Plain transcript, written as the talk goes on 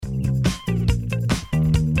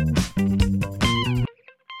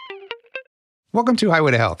Welcome to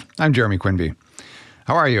Highway to Health. I'm Jeremy Quinby.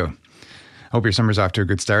 How are you? Hope your summer's off to a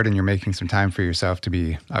good start and you're making some time for yourself to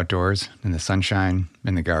be outdoors, in the sunshine,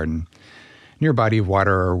 in the garden, near a body of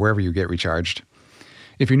water, or wherever you get recharged.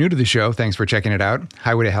 If you're new to the show, thanks for checking it out.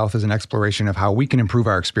 Highway to Health is an exploration of how we can improve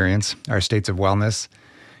our experience, our states of wellness,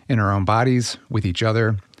 in our own bodies, with each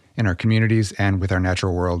other, in our communities, and with our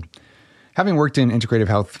natural world. Having worked in integrative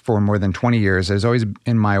health for more than 20 years, there's always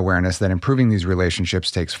been my awareness that improving these relationships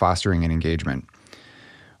takes fostering and engagement.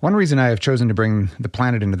 One reason I have chosen to bring the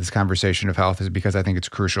planet into this conversation of health is because I think it's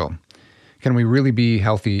crucial. Can we really be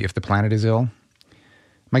healthy if the planet is ill?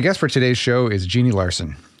 My guest for today's show is Jeannie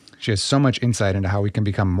Larson. She has so much insight into how we can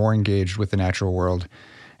become more engaged with the natural world,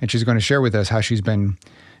 and she's going to share with us how she's been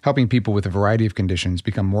helping people with a variety of conditions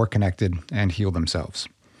become more connected and heal themselves.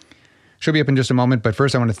 She'll be up in just a moment, but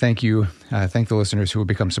first I want to thank the listeners who have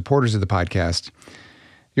become supporters of the podcast.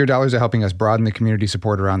 Your dollars are helping us broaden the community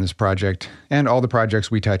support around this project and all the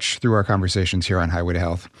projects we touch through our conversations here on Highway to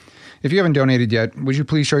Health. If you haven't donated yet, would you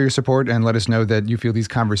please show your support and let us know that you feel these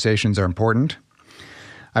conversations are important?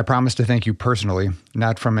 I promise to thank you personally,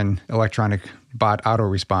 not from an electronic bot auto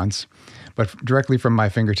response, but directly from my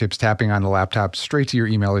fingertips tapping on the laptop straight to your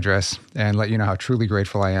email address and let you know how truly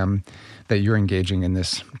grateful I am that you're engaging in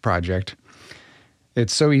this project.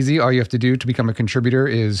 It's so easy. All you have to do to become a contributor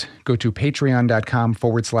is go to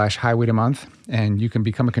patreon.com/highwaytomonth, and you can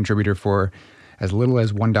become a contributor for as little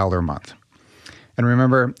as $1 a month. And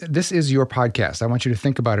remember, this is your podcast. I want you to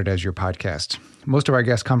think about it as your podcast. Most of our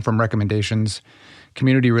guests come from recommendations,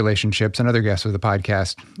 community relationships, and other guests of the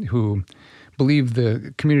podcast who believe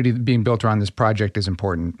the community being built around this project is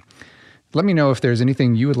important. Let me know if there's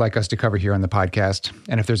anything you would like us to cover here on the podcast,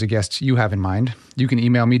 and if there's a guest you have in mind, you can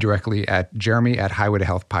email me directly at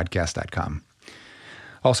jeremy@highwaytohealthpodcast.com.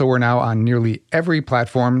 Also, we're now on nearly every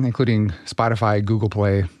platform, including Spotify, Google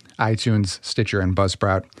Play, iTunes, Stitcher, and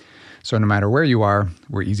Buzzsprout. So no matter where you are,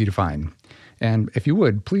 we're easy to find. And if you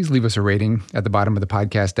would, please leave us a rating at the bottom of the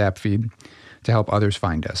podcast app feed to help others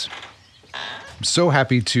find us. I'm so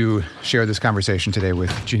happy to share this conversation today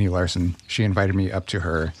with Jeannie Larson. She invited me up to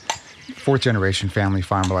her fourth-generation family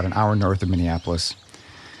farm about an hour north of Minneapolis.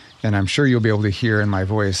 And I'm sure you'll be able to hear in my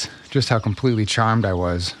voice just how completely charmed I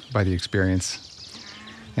was by the experience.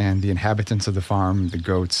 And the inhabitants of the farm, the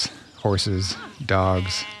goats, horses,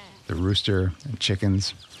 dogs, the rooster, and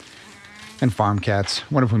chickens, and farm cats,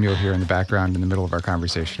 one of whom you'll hear in the background in the middle of our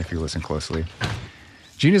conversation if you listen closely.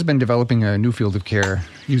 Jeannie has been developing a new field of care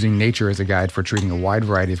using nature as a guide for treating a wide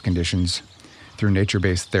variety of conditions through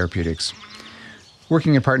nature-based therapeutics.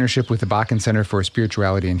 Working in partnership with the Bakken Center for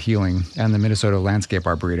Spirituality and Healing and the Minnesota Landscape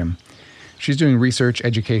Arboretum, she's doing research,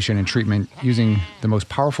 education, and treatment using the most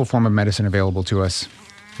powerful form of medicine available to us,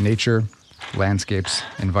 nature, landscapes,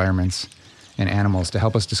 environments, and animals, to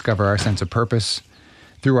help us discover our sense of purpose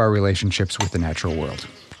through our relationships with the natural world.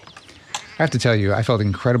 I have to tell you, I felt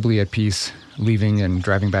incredibly at peace leaving and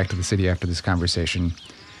driving back to the city after this conversation.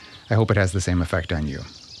 I hope it has the same effect on you.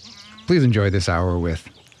 Please enjoy this hour with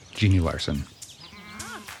Jeannie Larson.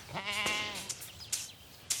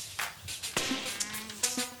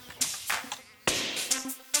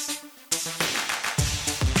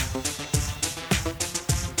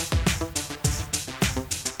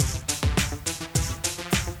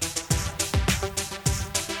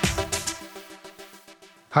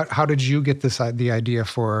 How did you get the idea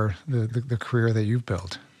for the career that you've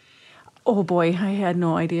built? Oh boy, I had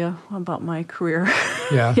no idea about my career.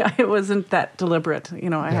 Yeah. Yeah, it wasn't that deliberate,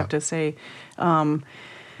 I have to say.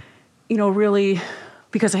 Really,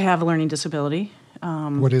 because I have a learning disability.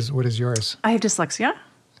 What is yours? I have dyslexia,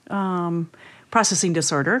 processing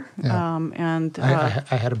disorder. Yeah. And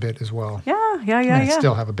I had a bit as well. Yeah. I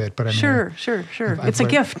still have a bit, but I mean... Sure. It's a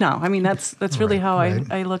gift now. I mean, that's really how right.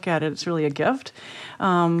 I look at it. It's really a gift.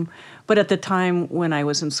 But at the time when I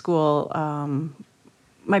was in school,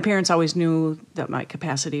 my parents always knew that my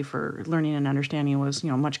capacity for learning and understanding was,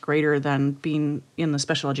 much greater than being in the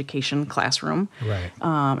special education classroom. Right.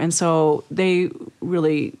 And so they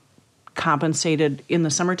really compensated in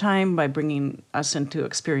the summertime by bringing us into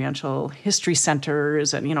experiential history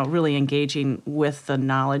centers and, really engaging with the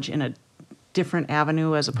knowledge in a different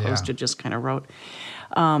avenue as opposed to just kind of rote.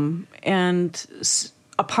 And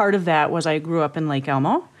a part of that was I grew up in Lake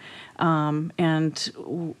Elmo, and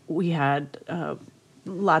we had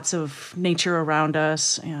lots of nature around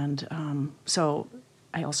us, and so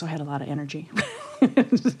I also had a lot of energy.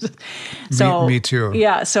 Me too.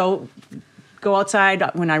 Yeah, so go outside.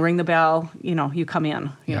 When I ring the bell, you come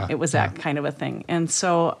in. It was that kind of a thing. And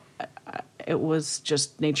so it was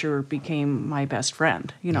just nature became my best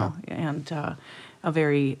friend, and a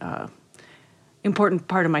very important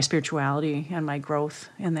part of my spirituality and my growth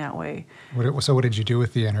in that way. So what did you do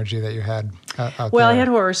with the energy that you had out Well, there? I had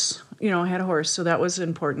a horse. I had a horse, so that was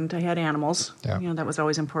important. I had animals. Yeah. That was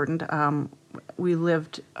always important. We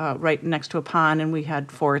lived right next to a pond, and we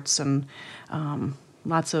had forts and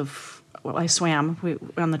lots of. Well, I swam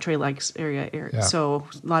on the Trail Lakes area, Yeah. so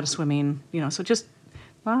a lot of swimming. So just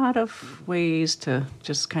a lot of ways to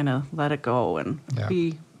just kind of let it go and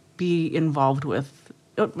be involved with.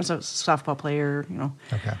 I was a softball player,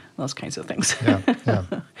 Okay. those kinds of things.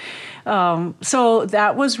 Yeah. So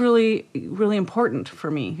that was really, really important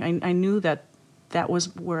for me. I knew that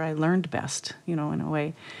was where I learned best, in a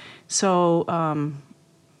way. So,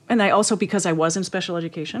 and I also, because I was in special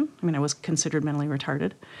education, I was considered mentally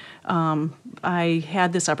retarded, I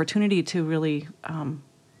had this opportunity to really,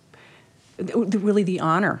 really the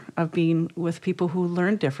honor of being with people who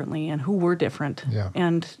learned differently and who were different. Yeah.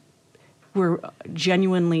 And were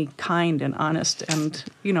genuinely kind and honest and,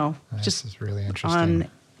 This just is really interesting.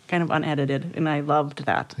 kind of unedited, and I loved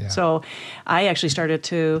that. Yeah. So I actually started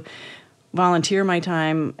to volunteer my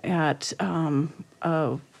time at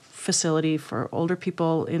a facility for older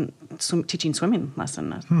people in teaching swimming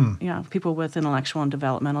lessons. Yeah, people with intellectual and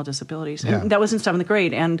developmental disabilities. Yeah. And that was in 7th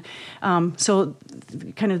grade. And so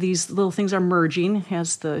kind of these little things are merging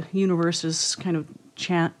as the universe is kind of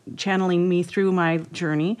channeling me through my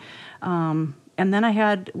journey. And then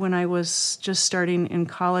when I was just starting in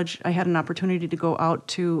college, I had an opportunity to go out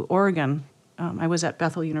to Oregon. I was at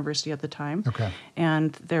Bethel University at the time. Okay.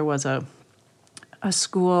 And there was a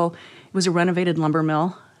school, it was a renovated lumber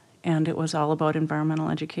mill, and it was all about environmental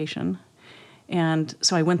education. And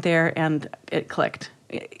so I went there, and it clicked,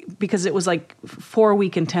 because it was like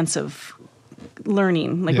 4-week intensive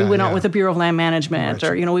learning. Like we went out with the Bureau of Land Management,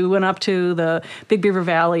 Right. or we went up to the Big Beaver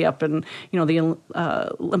Valley up in the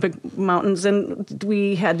Olympic Mountains, and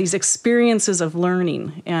we had these experiences of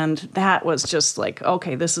learning, and that was just like,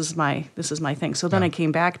 okay, this is my thing. So then I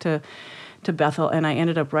came back to Bethel, and I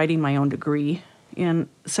ended up writing my own degree in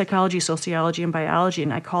psychology, sociology, and biology,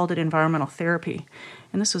 and I called it environmental therapy.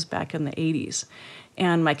 And this was back in the 80s.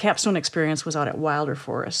 And my capstone experience was out at Wilder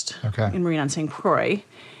Forest in Marine on St. Croix.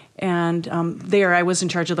 And there I was in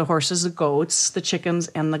charge of the horses, the goats, the chickens,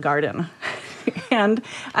 and the garden. And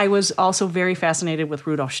I was also very fascinated with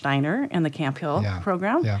Rudolf Steiner and the Camp Hill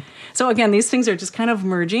program. Yeah. So again, these things are just kind of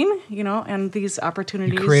merging, and these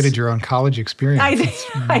opportunities. You created your own college experience.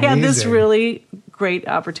 I had this really great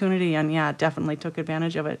opportunity, and definitely took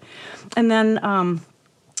advantage of it. And then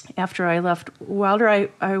after I left Wilder,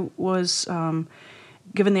 I was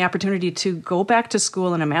given the opportunity to go back to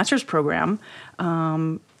school in a master's program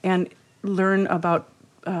and learn about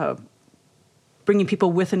bringing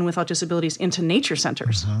people with and without disabilities into nature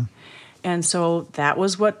centers. Mm-hmm. And so that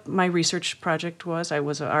was what my research project was. I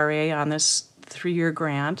was a RA on this 3-year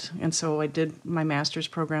grant, and so I did my master's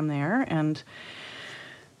program there. And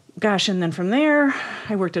and then from there,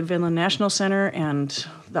 I worked at Vinland National Center, and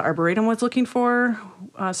the Arboretum was looking for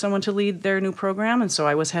someone to lead their new program, and so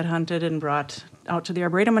I was headhunted and brought out to the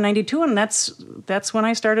Arboretum in '92, and that's when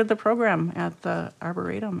I started the program at the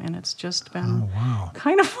Arboretum, and it's just been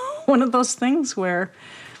kind of one of those things where,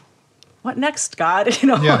 what next, God?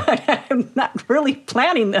 I'm not really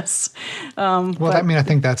planning this. I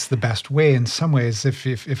think that's the best way in some ways. If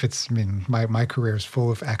it's, my career is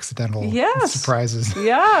full of accidental surprises.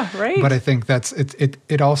 Yeah, right. But I think that's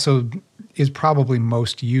it also is probably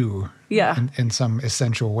most you. Yeah. In some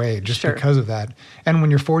essential way, just because of that. And when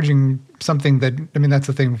you're forging something that's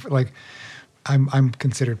the thing. Like, I'm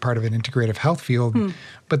considered part of an integrative health field,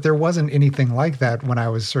 but there wasn't anything like that when I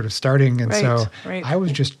was sort of starting, and so I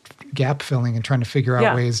was just gap filling and trying to figure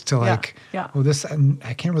out ways to I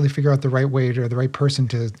can't really figure out the right way or the right person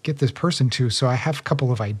to get this person to. So I have a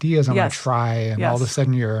couple of ideas I'm going to try, and all of a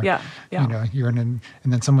sudden you're and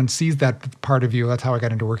then someone sees that part of you. That's how I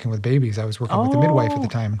got into working with babies. I was working with the midwife at the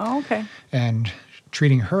time. Oh, okay. And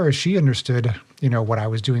treating her, she understood, what I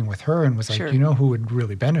was doing with her, and was like, who would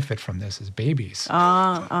really benefit from this is babies.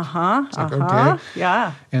 Okay.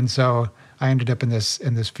 Yeah. And so I ended up in this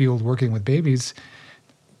field working with babies.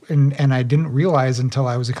 And I didn't realize until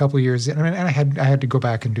I was a couple of years in, and I had to go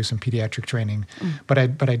back and do some pediatric training, but I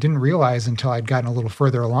didn't realize until I'd gotten a little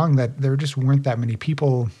further along that there just weren't that many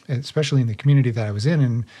people, especially in the community that I was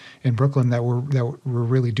in Brooklyn, that were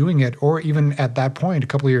really doing it, or even at that point, a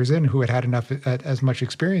couple of years in, who had enough as much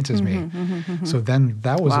experience as me. So then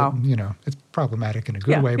that was it's problematic in a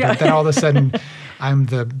good way, but then all of a sudden I'm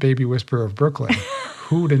the baby whisperer of Brooklyn.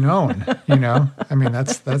 who'd have known, you know? I mean,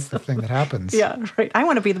 that's the thing that happens. Yeah, right. I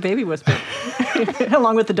want to be the baby whisperer,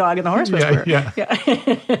 along with the dog and the horse whisperer. Yeah.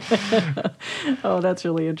 Oh, that's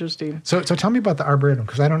really interesting. So tell me about the Arboretum,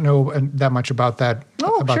 because I don't know that much about that.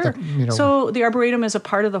 Oh, about sure. The, So the Arboretum is a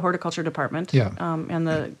part of the horticulture department, Yeah. And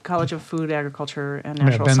the College of Food, Agriculture, and I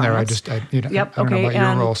mean, Natural I've been Science. there. Yep. I don't know Okay.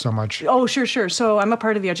 about your role so much. Oh, sure. So I'm a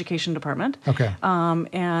part of the education department. Okay.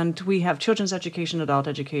 And we have children's education, adult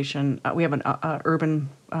education. We have an urban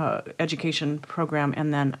education program,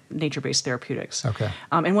 and then nature-based therapeutics. Okay.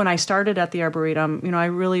 And when I started at the Arboretum, I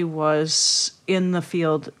really was in the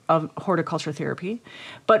field of horticulture therapy,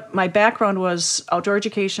 but my background was outdoor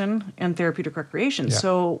education and therapeutic recreation. Yeah.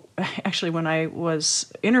 So actually, when I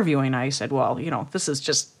was interviewing, I said, well, this is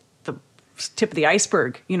just the tip of the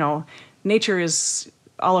iceberg. Nature is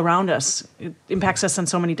all around us. It impacts us on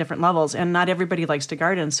so many different levels, and not everybody likes to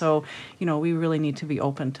garden. So, we really need to be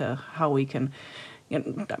open to how we can.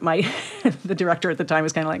 The director at the time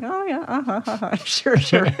was kind of like, oh yeah, sure,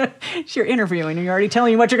 you're interviewing and you're already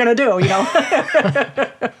telling me what you're going to do.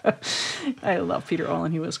 I love Peter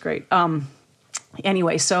Olin; he was great.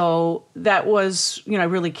 Anyway, so that was I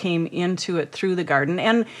really came into it through the garden,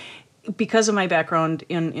 and because of my background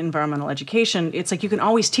in environmental education, it's like you can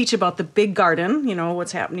always teach about the big garden,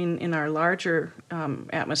 what's happening in our larger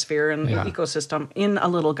atmosphere and ecosystem in a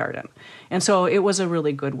little garden. And so it was a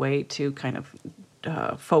really good way to kind of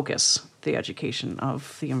focus the education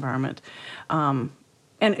of the environment.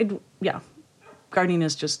 Gardening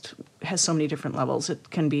has so many different levels. It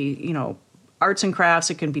can be, arts and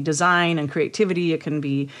crafts, it can be design and creativity, it can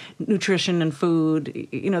be nutrition and food.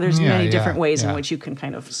 There's many different ways in which you can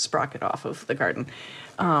kind of sprocket off of the garden.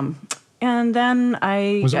 And then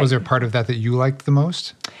Was there part of that you liked the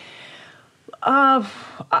most? I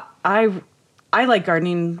like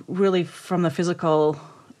gardening really from the physical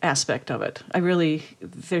aspect of it.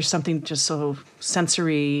 There's something just so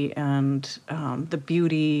sensory and the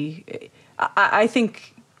beauty. I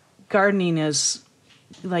think gardening is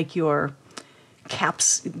like your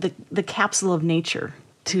the capsule of nature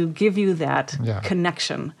to give you that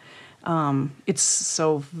connection. It's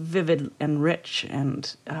so vivid and rich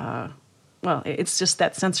and it's just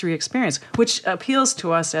that sensory experience, which appeals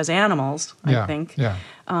to us as animals, I think. Yeah.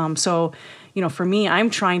 So, for me, I'm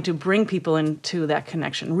trying to bring people into that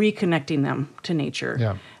connection, reconnecting them to nature.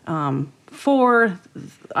 Yeah. On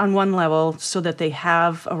one level, so that they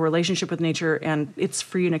have a relationship with nature, and it's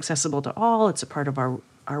free and accessible to all. It's a part of our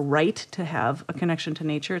right to have a connection to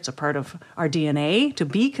nature. It's a part of our DNA to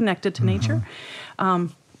be connected to nature.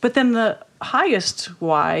 But then the highest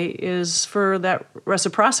why is for that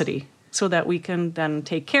reciprocity, so that we can then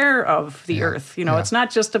take care of the earth. It's not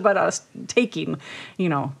just about us taking,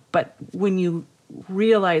 but when you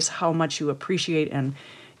realize how much you appreciate and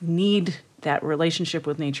need that relationship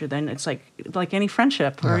with nature, then it's like any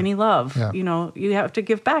friendship or any love. Yeah. You have to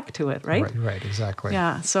give back to it, right? Right, exactly.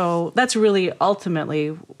 Yeah, so that's really ultimately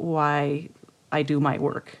why I do my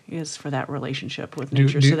work, is for that relationship with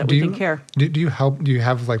nature, so that we can care. Do you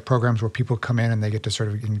have programs where people come in and they get to sort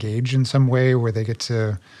of engage in some way, where they get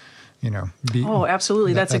to be... Oh,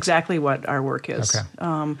 absolutely. That's exactly what our work is.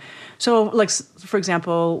 Okay. So, for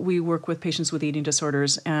example, we work with patients with eating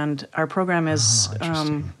disorders, and our program is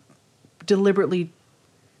deliberately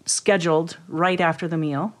scheduled right after the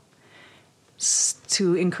meal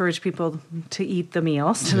to encourage people to eat the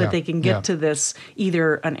meal so that they can get to this,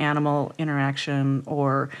 either an animal interaction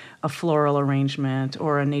or a floral arrangement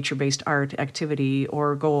or a nature-based art activity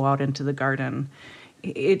or go out into the garden.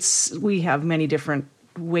 We have many different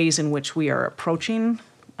ways in which we are approaching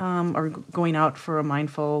or going out for a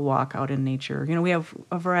mindful walk out in nature. We have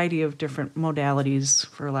a variety of different modalities,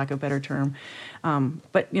 for lack of a better term.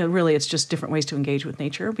 But really, it's just different ways to engage with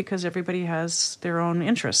nature because everybody has their own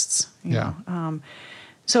interests. You know?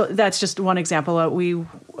 So that's just one example. We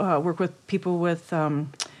work with people with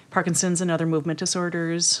Parkinson's and other movement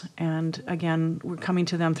disorders, and again, we're coming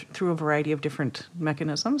to them through a variety of different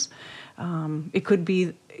mechanisms. It could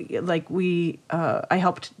be like I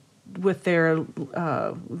helped with their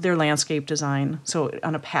landscape design. So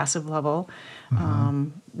on a passive level,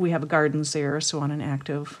 we have gardens there. So on an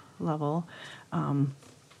active level,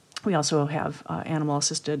 we also have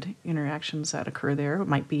animal-assisted interactions that occur there. It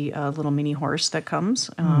might be a little mini horse that comes.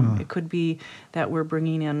 It could be that we're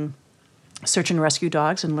bringing in search and rescue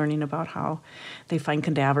dogs and learning about how they find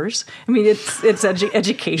cadavers. I mean, it's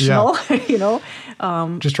educational,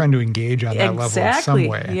 Just trying to engage on that level in some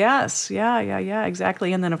way. Yes, yeah,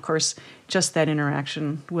 exactly. And then, of course, just that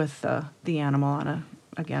interaction with the animal on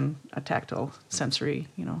a tactile, sensory,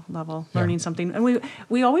 level, learning something. And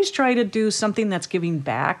we always try to do something that's giving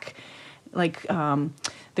back like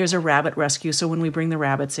there's a rabbit rescue. So when we bring the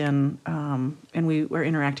rabbits in and we are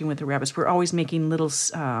interacting with the rabbits, we're always making little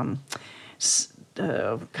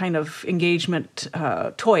kind of engagement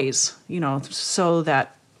toys, so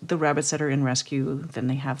that the rabbits that are in rescue, then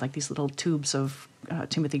they have like these little tubes of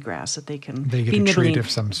Timothy grass that they get a nibbling. treat of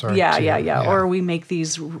some sort. Yeah. Or we make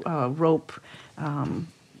these rope,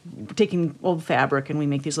 taking old fabric, and we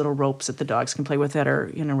make these little ropes that the dogs can play with that are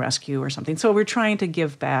in a rescue or something. So we're trying to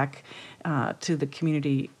give back to the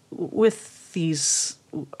community with these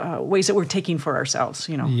ways that we're taking for ourselves,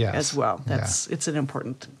 Yes. as well. It's an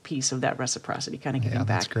important piece of that reciprocity, kind of giving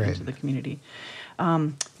back into the community.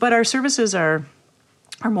 But our services are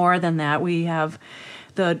more than that. We have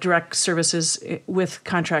the direct services with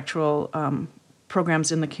contractual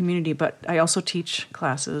programs in the community, but I also teach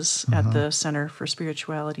classes at the Center for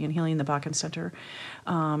Spirituality and Healing, the Bakken Center.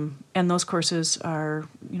 And those courses are,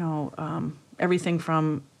 everything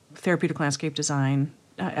from therapeutic landscape design.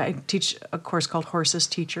 I teach a course called Horses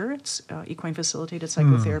Teacher. It's equine facilitated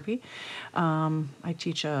psychotherapy. I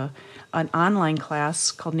teach an online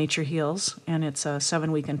class called Nature Heals, and it's a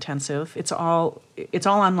 7-week intensive. It's all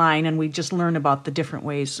online, and we just learn about the different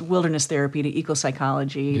ways, wilderness therapy to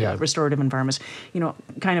eco-psychology, to restorative environments,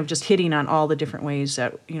 kind of just hitting on all the different ways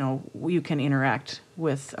that, you can interact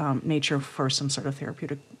with nature for some sort of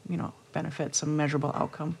therapeutic, benefit, some measurable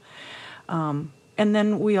outcome. And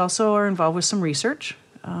then we also are involved with some research.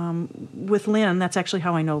 With Lynn, that's actually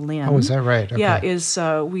how I know Lynn. Oh, is that right? Okay.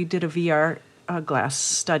 Yeah, we did a VR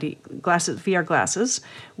VR glasses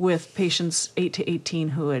with patients 8 to 18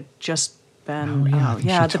 who had just been,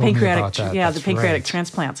 the pancreatic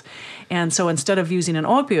transplants. And so instead of using an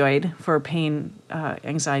opioid for pain,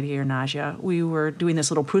 anxiety, or nausea, we were doing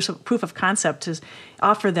this little proof of concept to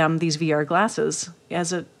offer them these VR glasses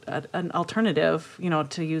as an alternative,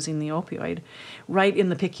 to using the opioid, right in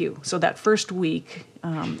the PICU. So that first week,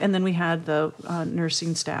 and then we had the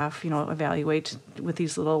nursing staff, evaluate with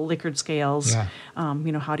these little Likert scales. Yeah.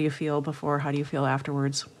 How do you feel before? How do you feel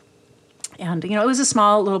afterwards? And, it was a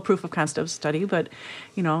small little proof of concept study, but,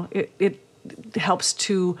 it helps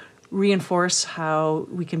to reinforce how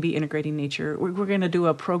we can be integrating nature. We're going to do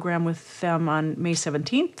a program with them on May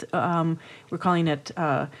 17th. We're calling it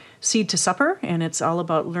Seed to Supper, and it's all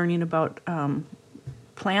about learning about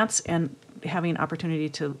plants and having opportunity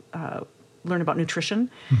to learn about nutrition.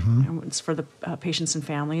 And it's for the patients and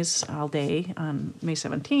families all day on May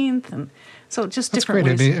 17th. And so just That's different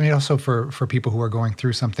great. ways. I mean, also for people who are going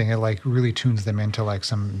through something, it like really tunes them into like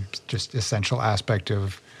some just essential aspect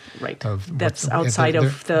of that's outside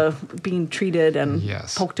of the being treated and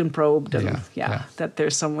poked and probed, and that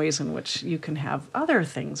there's some ways in which you can have other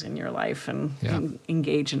things in your life and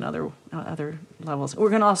engage in other levels. We're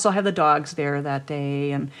going to also have the dogs there that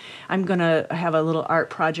day, and I'm going to have a little art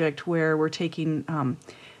project where we're taking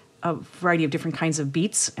a variety of different kinds of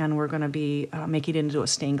beets, and we're going to be making it into a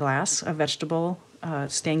stained glass, a vegetable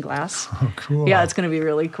stained glass. Oh, cool. Yeah, it's going to be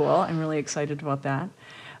really cool. I'm really excited about that.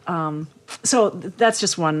 So that's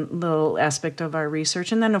just one little aspect of our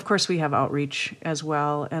research. And then, of course, we have outreach as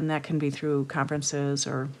well, and that can be through conferences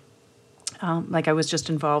or like I was just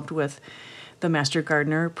involved with the Master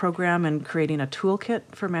Gardener program and creating a toolkit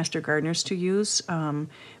for Master Gardeners to use,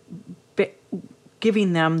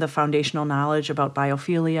 giving them the foundational knowledge about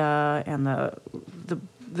biophilia and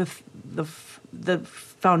the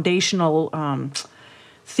foundational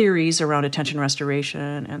theories around attention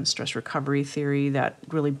restoration and stress recovery theory that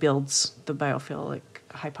really builds the biophilic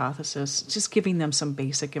hypothesis, just giving them some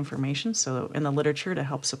basic information in the literature to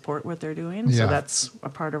help support what they're doing. So that's a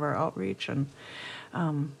part of our outreach. And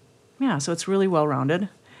so it's really well-rounded,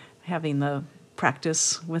 having the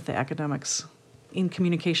practice with the academics in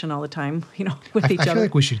communication all the time, with each other. I feel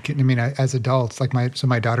like we should, as adults, like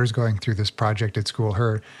my daughter's going through this project at school.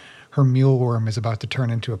 Her mealworm is about to turn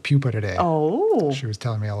into a pupa today. Oh. She was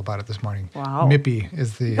telling me all about it this morning. Wow. Mippy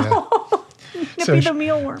is the... Mippy the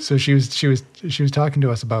mealworm. So she was talking to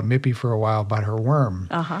us about Mippy for a while, about her worm.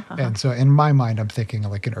 And so in my mind, I'm thinking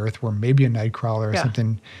like an earthworm, maybe a nightcrawler or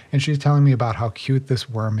something. And she's telling me about how cute this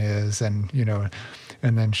worm is, and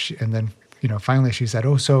and then finally she said,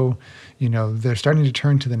 they're starting to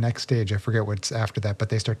turn to the next stage. I forget what's after that, but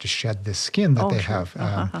they start to shed this skin that they have.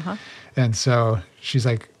 And so she's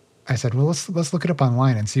like, I said, well, let's look it up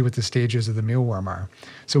online and see what the stages of the mealworm are.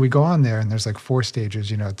 So we go on there, and there's like 4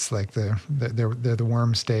 stages. It's like the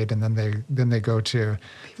worm state, and then they go to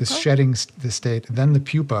the shedding the state, then the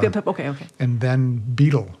pupa. Okay. And then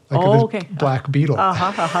beetle, black beetle.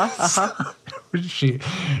 she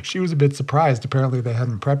was a bit surprised. Apparently, they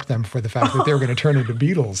hadn't prepped them for the fact that they were going to turn into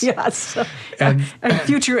beetles. Yes, and a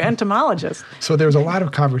future entomologist. So there was a lot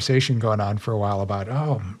of conversation going on for a while about,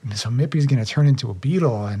 so Mippy's going to turn into a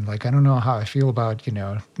beetle, and like I don't know how I feel about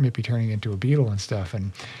Mippy turning into a beetle and stuff.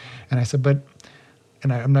 And I said,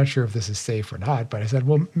 and I'm not sure if this is safe or not, but I said,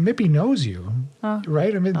 well, Mippy knows you,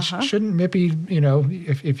 right? I mean, shouldn't Mippy,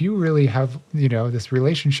 if you really have, this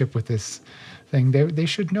relationship with this thing, they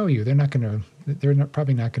should know you. They're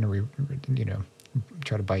probably not going to,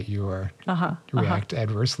 try to bite you or react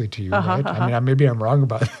adversely to you, right? I mean, maybe I'm wrong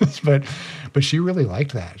about this, but she really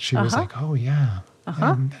liked that. She was like, oh yeah.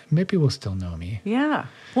 Mippy will still know me. Yeah.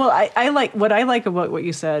 Well, I like what I like about what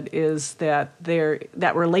you said is that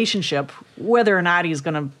that relationship, whether or not he's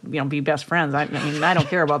going to be best friends. I mean, I don't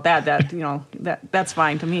care about that. That's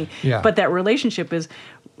fine to me. Yeah. But that relationship is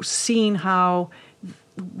seeing how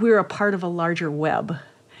we're a part of a larger web,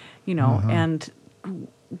 and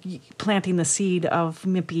planting the seed of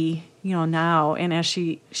Mippy, now, and as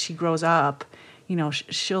she grows up.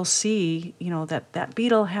 She'll see, that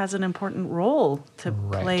beetle has an important role to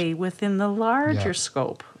play within the larger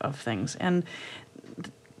scope of things. And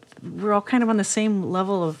we're all kind of on the same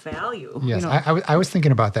level of value. Yes, I was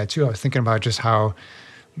thinking about that too. I was thinking about just how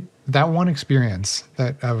that one experience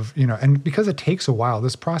and because it takes a while,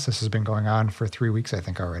 this process has been going on for 3 weeks, I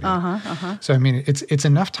think, already. So, I mean, it's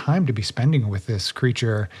enough time to be spending with this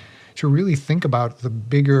creature to really think about the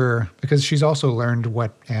bigger, because she's also learned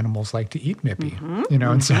what animals like to eat Mippy,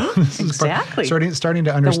 and so this is starting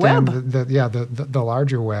to understand the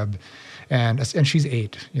larger web, and she's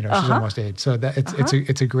 8, she's almost 8, so that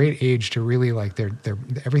it's a great age to really like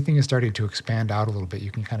everything is starting to expand out a little bit.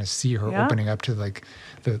 You can kind of see her opening up to like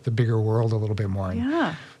the bigger world a little bit more.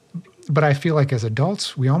 But I feel like as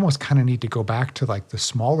adults, we almost kind of need to go back to like the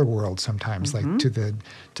smaller world sometimes, like to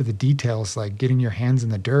the details, like getting your hands in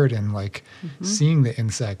the dirt and like seeing the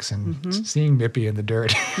insects and seeing Mippy in the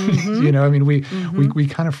dirt. I mean, we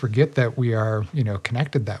kind of forget that we are,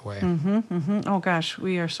 connected that way. Oh gosh,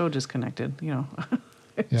 we are so disconnected,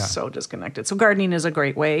 So disconnected. So gardening is a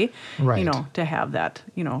great way, to have that,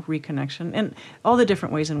 reconnection. And all the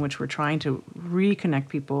different ways in which we're trying to reconnect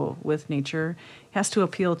people with nature has to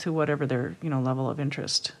appeal to whatever their, level of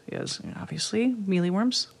interest is. Obviously,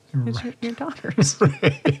 mealyworms is your daughters.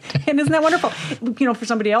 And isn't that wonderful? For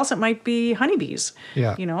somebody else, it might be honeybees,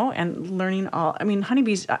 and learning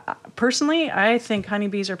honeybees, personally, I think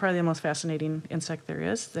honeybees are probably the most fascinating insect there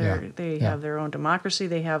is. They have their own democracy.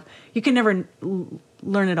 You can never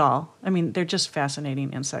learn it all. I mean, they're just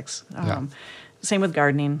fascinating insects. Same with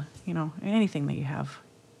gardening, anything that you have.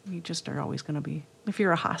 You just are always going to be, if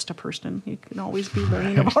you're a hosta person, you can always be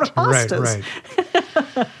learning about hostas.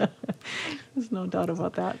 Right. There's no doubt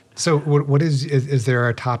about that. So what is there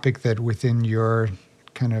a topic that within your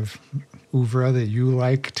kind of oeuvre that you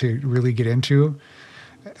like to really get into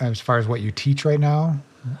as far as what you teach right now?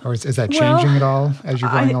 Or is that changing at all as you're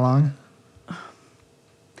going along?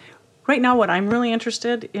 Right now, what I'm really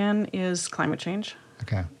interested in is climate change.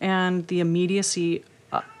 Okay. And the immediacy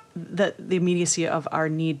of our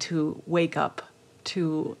need to wake up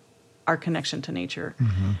to our connection to nature.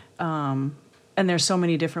 And there's so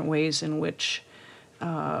many different ways in which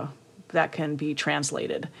that can be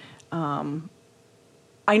translated. I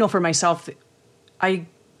know for myself, I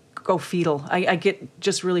go fetal. I get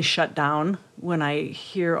just really shut down when I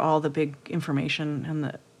hear all the big information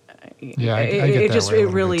and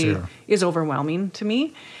it really is overwhelming to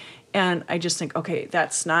me. And I just think, okay,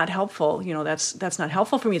 that's not helpful. That's not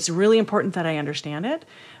helpful for me. It's really important that I understand it.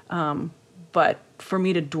 But for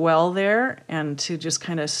me to dwell there and to just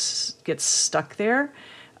kind of get stuck there.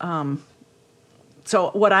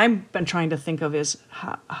 So what I've been trying to think of is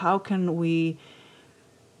how can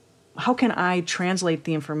I translate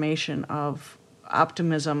the information of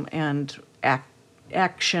optimism and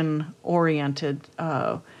action-oriented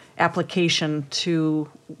application to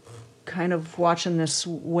kind of watching this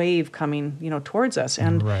wave coming, towards us.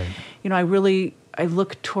 And, I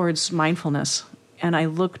look towards mindfulness, and I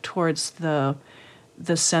look towards the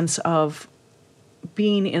sense of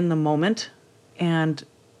being in the moment and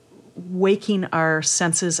waking our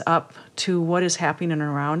senses up to what is happening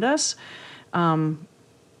around us.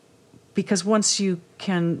 Because once you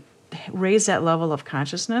can raise that level of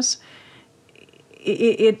consciousness,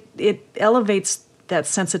 it elevates that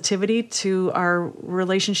sensitivity to our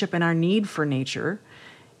relationship and our need for nature.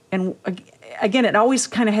 And again, it always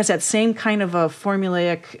kind of has that same kind of a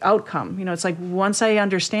formulaic outcome. It's like once I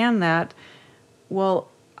understand that, well,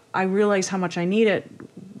 I realize how much I need it.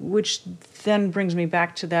 which then brings me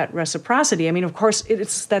back to that reciprocity. I mean, of course,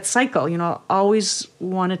 it's that cycle. I always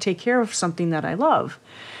want to take care of something that I love.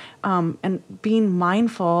 And being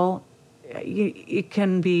mindful, it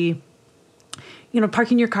can be,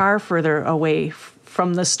 parking your car further away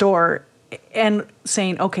from the store and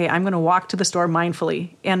saying, okay, I'm going to walk to the store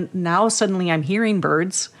mindfully. And now suddenly I'm hearing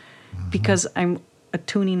birds because I'm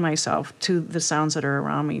attuning myself to the sounds that are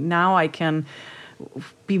around me. Now I can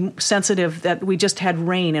be sensitive that we just had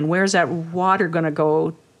rain, and where's that water going to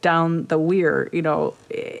go down the weir?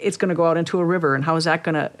 It's going to go out into a river, and how is that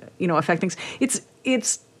going to, affect things?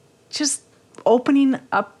 It's just opening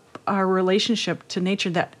up our relationship to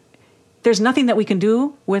nature, that there's nothing that we can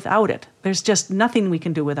do without it. There's just nothing we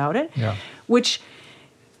can do without it, which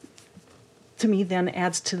to me then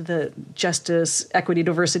adds to the justice, equity,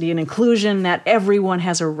 diversity, and inclusion, that everyone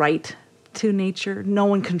has a right to nature. No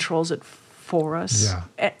one controls it for us.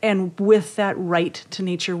 And with that right to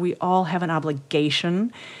nature, we all have an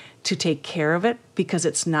obligation to take care of it, because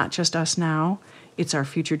it's not just us now, it's our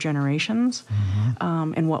future generations.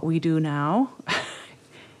 And what we do now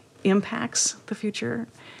impacts the future.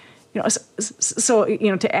 So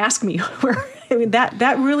to ask me where, I mean,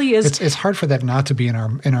 that really is. It's hard for that not to be in our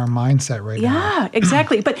mindset right now. Yeah,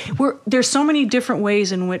 exactly. But there's so many different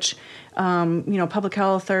ways in which, public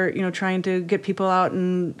health are, trying to get people out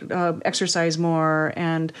and exercise more,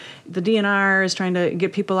 and the DNR is trying to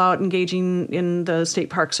get people out engaging in the state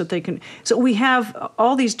parks so that they can. So we have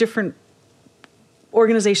all these different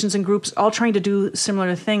organizations and groups all trying to do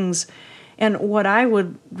similar things. And what I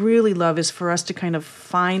would really love is for us to kind of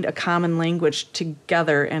find a common language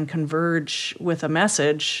together and converge with a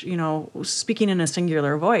message, speaking in a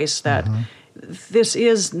singular voice, that this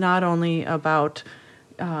is not only about,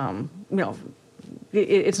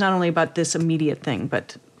 it's not only about this immediate thing,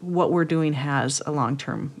 but what we're doing has a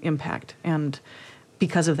long-term impact. And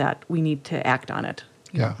because of that, we need to act on it.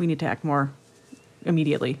 We need to act more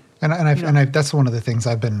immediately. And that's one of the things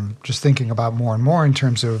I've been just thinking about more and more in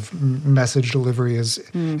terms of message delivery is,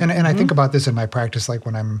 and I think about this in my practice, like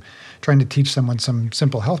when I'm trying to teach someone some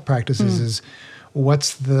simple health practices, is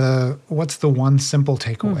what's the one simple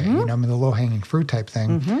takeaway, the low hanging fruit type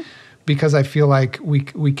thing, because I feel like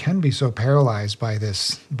we can be so paralyzed by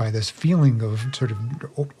this feeling of sort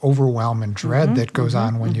of overwhelm and dread that goes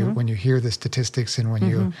on when you hear the statistics and when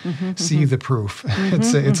you see the proof.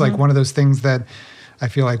 It's like one of those things that I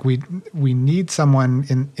feel like we need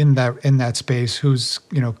someone in that space who's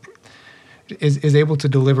is able to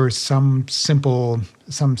deliver some simple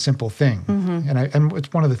thing, and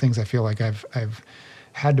it's one of the things I feel like I've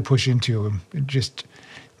had to push into just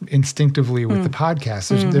instinctively with the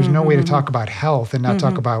podcast. There's no way to talk about health and not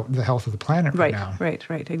talk about the health of the planet right now. Right,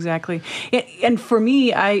 exactly. And for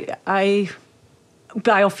me, I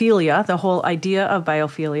biophilia, the whole idea of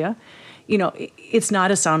biophilia, it's not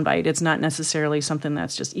a soundbite. It's not necessarily something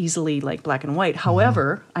that's just easily like black and white.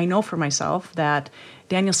 However, I know for myself that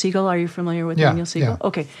Daniel Siegel, are you familiar with Daniel Siegel? Yeah.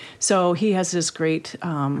 Okay. So he has this great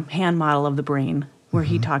hand model of the brain where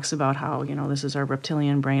he talks about how, this is our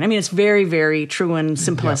reptilian brain. I mean, it's very, very true and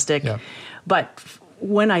simplistic. But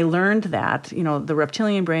when I learned that, the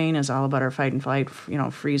reptilian brain is all about our fight and flight,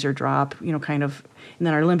 freeze or drop, kind of, and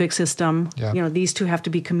then our limbic system, these two have to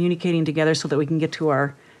be communicating together so that we can get to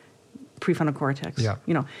our prefrontal cortex.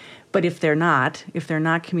 But if they're not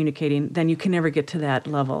communicating, then you can never get to that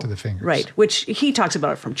level. To the fingers. Right. Which he talks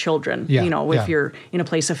about it from children. If you're in a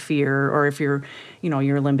place of fear, or if your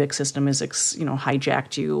limbic system is,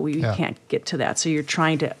 hijacked you can't get to that. So you're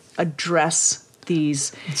trying to address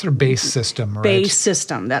these. It's sort of base system, right? Base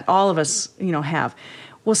system that all of us, have.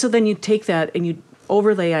 Well, so then you take that and you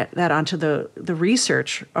overlay that onto the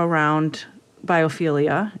research around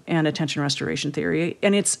biophilia and attention restoration theory,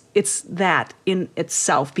 and it's that in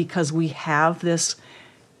itself, because we have this.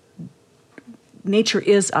 Nature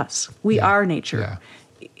is us. We are nature.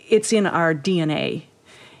 It's in our DNA,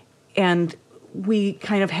 and we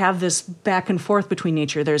kind of have this back and forth between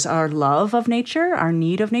nature. There's our love of nature, our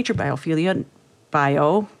need of nature, biophilia,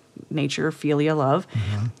 nature, philia, love,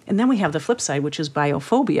 and then we have the flip side, which is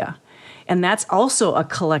biophobia. And that's also a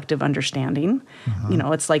collective understanding.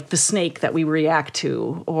 It's like the snake that we react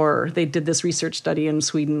to. Or they did this research study in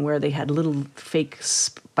Sweden where they had little fake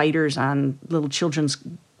spiders on little children's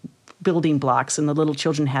building blocks, and the little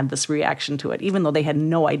children had this reaction to it. Even though they had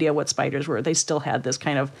no idea what spiders were, they still had this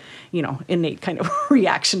kind of, innate kind of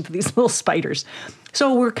reaction to these little spiders.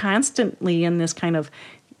 So we're constantly in this kind of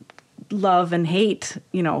love and hate,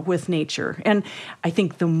 with nature. And I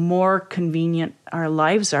think the more convenient our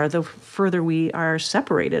lives are, the further we are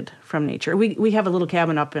separated from nature. We have a little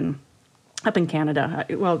cabin up in up in Canada,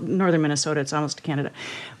 well, northern Minnesota, it's almost to Canada,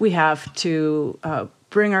 we have to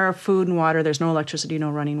bring our food and water. There's no electricity, no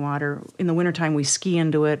running water. In the wintertime, we ski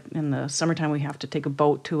into it. In the summertime, we have to take a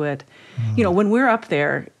boat to it. You know, when we're up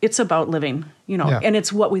there, it's about living, you know, and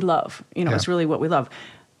it's what we love. You know, it's really what we love.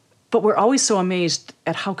 But we're always so amazed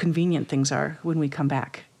at how convenient things are when we come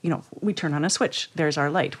back. You know, we turn on a switch, there's our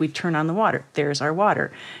light. We turn on the water, there's our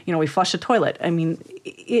water. You know, we flush a toilet. I mean,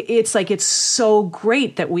 it's like it's so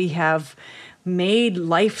great that we have made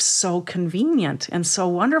life so convenient and so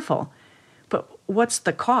wonderful. But what's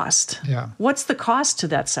the cost? Yeah. What's the cost to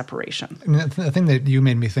that separation? And the thing that you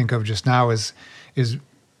made me think of just now is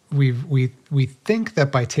we think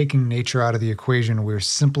that by taking nature out of the equation, we're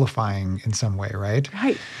simplifying in some way, right?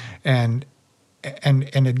 Right. And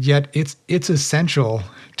yet it's essential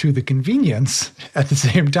to the convenience at the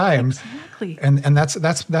same time. Exactly. And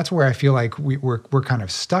that's where I feel like we're kind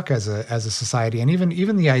of stuck as a society. And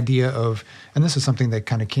even the idea of, and this is something that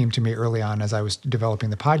kind of came to me early on as I was developing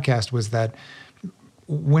the podcast, was that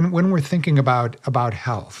when we're thinking about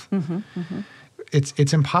health,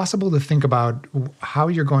 it's impossible to think about how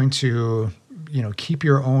you're going to, you know, keep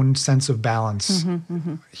your own sense of balance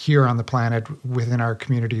here on the planet, within our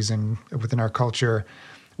communities and within our culture,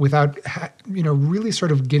 without, you know, really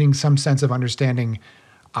sort of getting some sense of understanding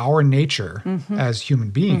our nature as human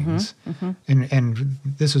beings. And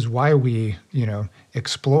this is why we, you know,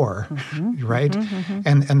 explore, right?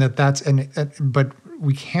 But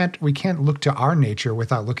we can't look to our nature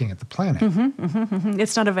without looking at the planet.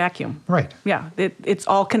 It's not a vacuum. Right. Yeah, it's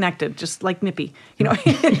all connected, just like Nippy. You know,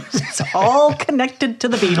 it's all connected to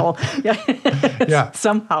the beetle. Yeah.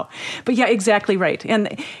 Somehow. But yeah, exactly right.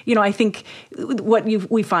 And, you know, I think what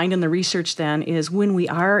we find in the research then is when we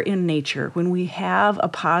are in nature, when we have a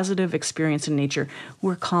positive experience in nature,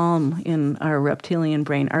 we're calm in our reptilian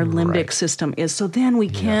brain. Our limbic system is. So then we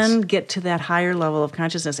can get to that higher level of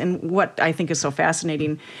consciousness. And what I think is so fascinating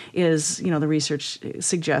is, you know, the research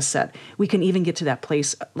suggests that we can even get to that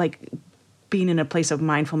place, like being in a place of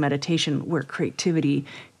mindful meditation where creativity,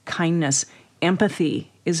 kindness, empathy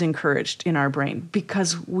is encouraged in our brain,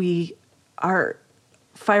 because we are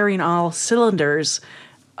firing all cylinders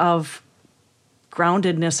of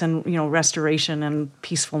groundedness and, you know, restoration and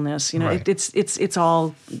peacefulness. You know, it's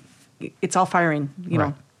all firing, you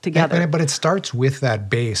know, together. But it starts with that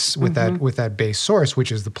base, with that base source,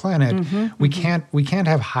 which is the planet. We can't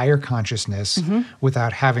have higher consciousness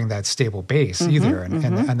without having that stable base either.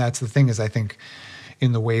 And that's the thing, is I think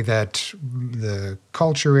in the way that the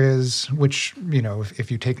culture is, which, you know, if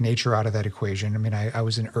you take nature out of that equation, I mean, I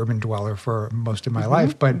was an urban dweller for most of my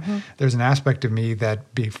life, but there's an aspect of me that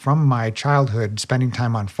from my childhood, spending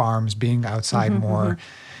time on farms, being outside more,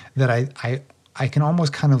 that I can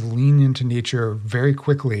almost kind of lean into nature very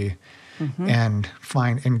quickly and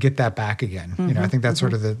get that back again. You know, I think that's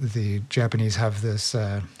sort of the Japanese have this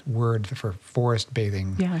word for forest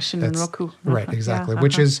bathing. Yeah, Shinrin-roku. Right, exactly.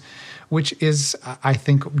 Which is I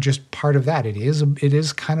think just part of that. It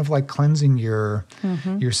is kind of like cleansing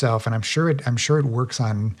yourself, and I'm sure it works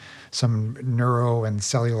on some neuro and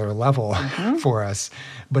cellular level for us,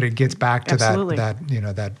 but it gets back to that you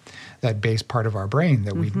know, that base part of our brain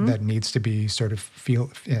that that needs to be sort of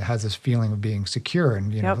it has this feeling of being secure.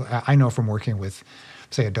 And you know, I know from working with,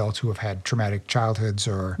 say, adults who have had traumatic childhoods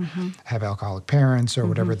or have alcoholic parents or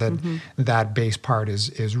whatever, that base part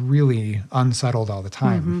is really unsettled all the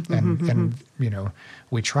time. And you know,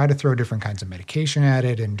 we try to throw different kinds of medication at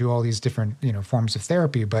it and do all these different, you know, forms of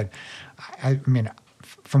therapy. But I mean,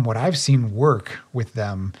 from what I've seen work with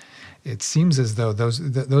them, it seems as though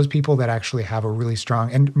those people that actually have a really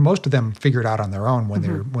strong, and most of them figure it out on their own when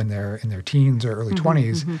they're in their teens or early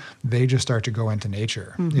 20s, they just start to go into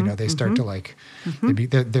nature. You know, they start to like,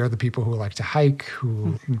 they're the people who like to hike,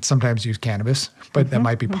 who sometimes use cannabis, but that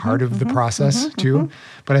might be part of the process too.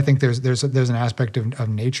 But I think there's an aspect of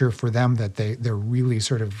nature for them that they're really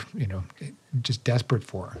sort of, you know, just desperate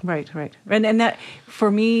for. Right. And that, for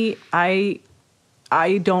me,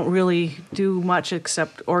 I don't really do much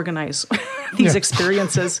except organize these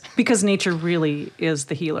experiences, because nature really is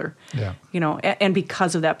the healer. Yeah. You know, and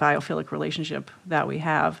because of that biophilic relationship that we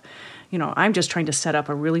have, you know, I'm just trying to set up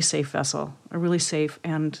a really safe vessel, a really safe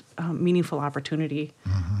and meaningful opportunity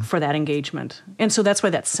for that engagement. And so that's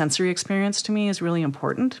why that sensory experience to me is really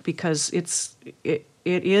important, because it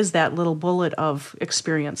is that little bullet of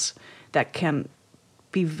experience that can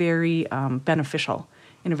be very beneficial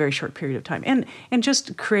in a very short period of time. And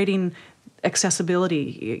just creating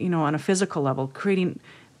accessibility, you know, on a physical level, creating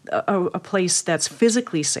a place that's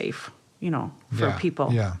physically safe, you know, for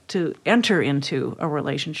people to enter into a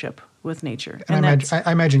relationship with nature. And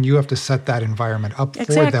I imagine you have to set that environment up for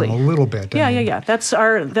Exactly. them a little bit. Yeah. That's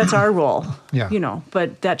our role. Yeah.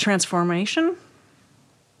 But that transformation,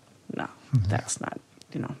 no, that's not.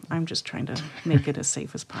 I'm just trying to make it as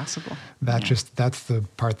safe as possible. That's the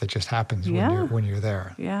part that just happens when you're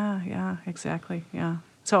there. Yeah, exactly. Yeah.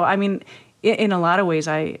 So I mean, in a lot of ways,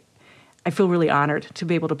 I feel really honored to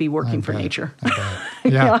be able to be working for nature.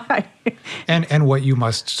 Yeah. And what you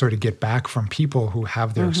must sort of get back from people who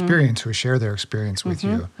have their experience, who share their experience with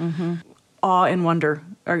you. Mm-hmm. Awe and wonder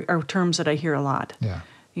are terms that I hear a lot. Yeah.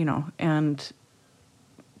 And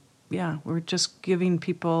we're just giving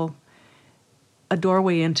people a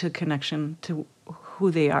doorway into connection to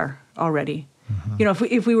who they are already. Mm-hmm.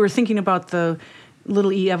 If we were thinking about the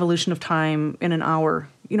little evolution of time in an hour,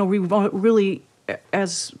 we've really,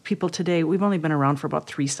 as people today, we've only been around for about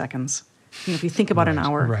 3 seconds. If you think about an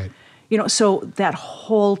hour, right. So that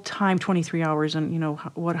whole time, 23 hours and,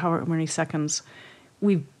 however many seconds,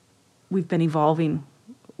 we've been evolving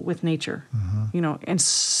with nature, and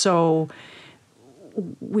so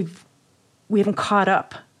we haven't caught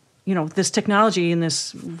up. This technology and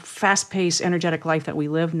this fast-paced, energetic life that we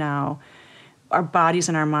live now, our bodies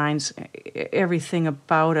and our minds, everything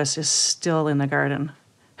about us is still in the garden.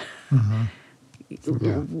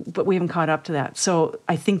 But we haven't caught up to that. So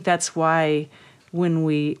I think that's why when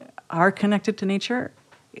we are connected to nature,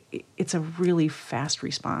 it's a really fast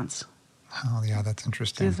response. Oh, yeah, that's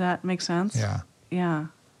interesting. Does that make sense? Yeah.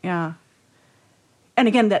 Yeah. And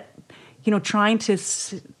again, that, trying to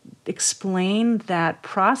explain that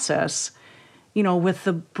process, with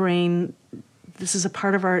the brain, this is a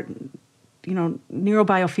part of our,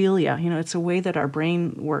 neurobiophilia. It's a way that our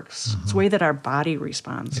brain works. It's a way that our body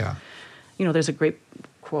responds. Yeah. There's a great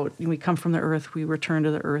quote, we come from the earth, we return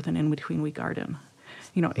to the earth, and in between we garden.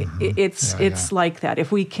 It's like that.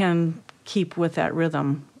 If we can keep with that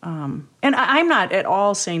rhythm. And I'm not at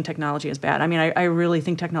all saying technology is bad. I mean, I really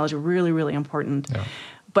think technology is really, really important. Yeah.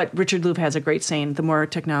 But Richard Louv has a great saying, the more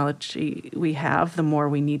technology we have, the more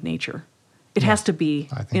we need nature. It has to be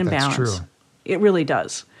in balance. That's true. It really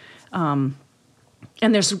does. And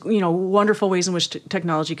there's, wonderful ways in which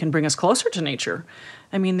technology can bring us closer to nature.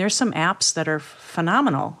 I mean, there's some apps that are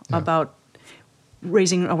phenomenal about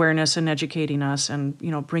raising awareness and educating us and,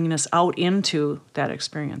 bringing us out into that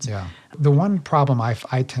experience. Yeah. The one problem I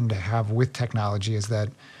tend to have with technology is that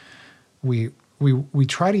we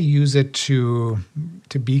try to use it to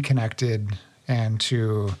be connected and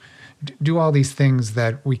to do all these things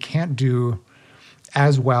that we can't do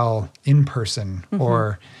as well in person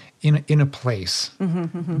or in a place.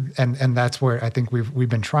 And that's where I think we've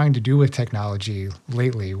been trying to do with technology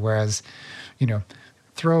lately. Whereas,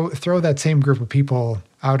 throw that same group of people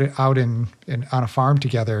out in on a farm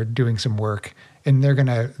together doing some work, and they're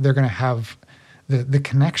gonna have the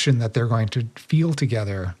connection that they're going to feel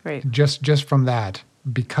together just from that,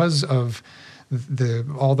 because of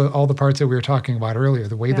all the parts that we were talking about earlier.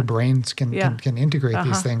 The way the brains can integrate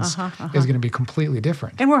these things is going to be completely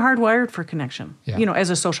different. And we're hardwired for connection. As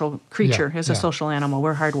a social creature, as a social animal,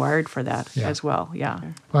 we're hardwired for that as well. Yeah.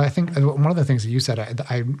 Well, I think one of the things that you said,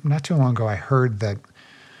 I not too long ago, I heard that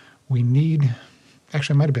we need.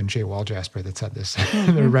 Actually, it might have been Jay Waljasper that said this,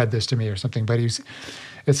 or read this to me or something. But it's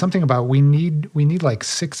something about we need like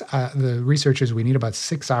 6. The researchers, we need about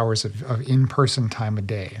 6 hours of in-person time a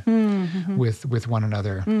day with one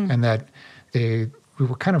another, and that we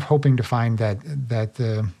were kind of hoping to find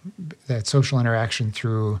that social interaction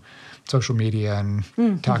through social media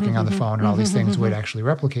and talking on the phone and all these things would actually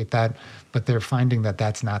replicate that, but they're finding that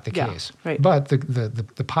that's not the case. Right. But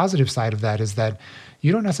the positive side of that is that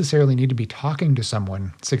you don't necessarily need to be talking to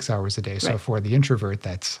someone 6 hours a day. So for the introvert,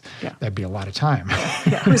 that'd be a lot of time.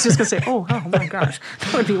 I was just going to say, oh my gosh,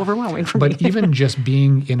 that would be overwhelming for me. But even just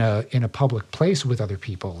being in a public place with other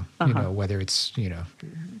people, whether it's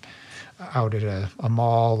out at a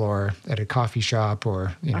mall or at a coffee shop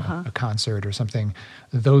or a concert or something,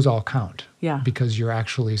 those all count. Yeah. Because you're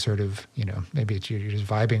actually sort of maybe you're just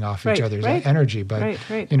vibing off each other's energy, but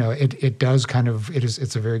it does kind of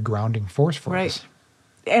it's a very grounding force for us.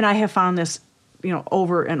 And I have found this,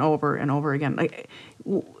 over and over and over again. Like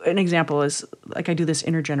an example is like I do this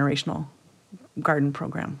intergenerational garden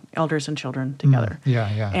program, elders and children together.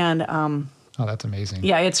 Yeah. And oh, that's amazing.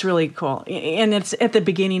 Yeah, it's really cool. And it's at the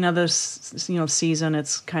beginning of this season.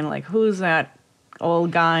 It's kind of like, who's that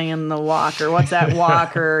old guy in the walker? What's that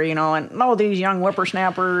walker? And these young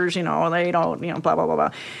whippersnappers. They don't. Blah blah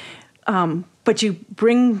blah blah. But you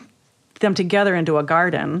bring them together into a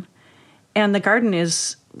garden. And the garden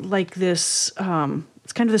is like this, it's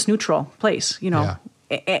kind of this neutral place,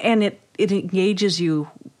 and it engages you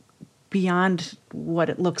beyond what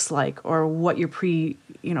it looks like or what your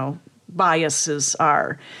biases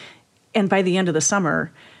are. And by the end of the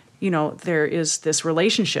summer, there is this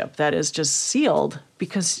relationship that is just sealed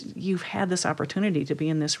because you've had this opportunity to be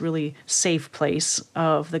in this really safe place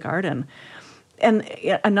of the garden. And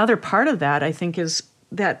another part of that, I think, is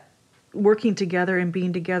that working together and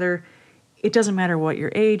being together, it doesn't matter what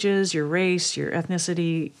your age is, your race, your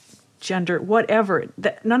ethnicity, gender, whatever.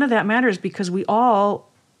 None of that matters because we all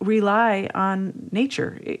rely on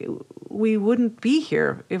nature. We wouldn't be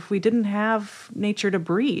here if we didn't have nature to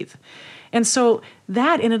breathe. And so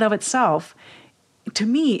that in and of itself, to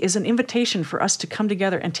me, is an invitation for us to come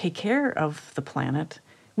together and take care of the planet.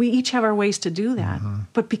 We each have our ways to do that.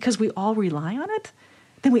 But because we all rely on it,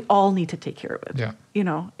 then we all need to take care of it. Yeah.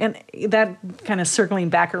 And that kind of circling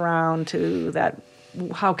back around to that,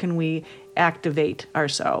 how can we activate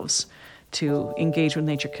ourselves to engage with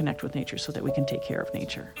nature, connect with nature so that we can take care of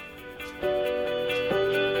nature.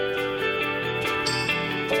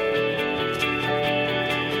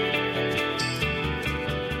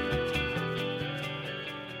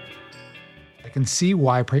 I can see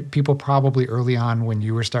why people probably early on when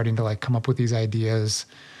you were starting to come up with these ideas,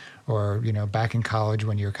 or back in college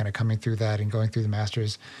when you're kind of coming through that and going through the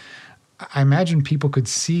master's, I imagine people could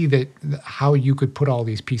see that how you could put all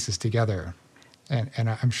these pieces together, and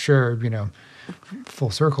I'm sure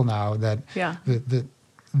full circle now that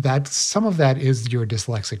that some of that is your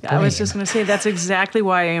dyslexic brain. I was just going to say that's exactly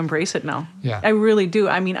why I embrace it now. Yeah, I really do.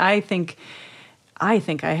 I mean, I think I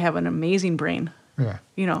have an amazing brain. Yeah,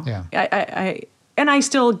 I and I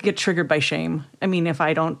still get triggered by shame. I mean, if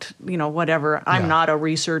I don't, whatever, I'm not a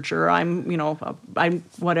researcher. I'm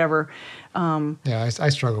whatever. I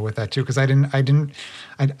struggle with that too because I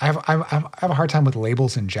have a hard time with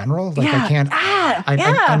labels in general. I can't.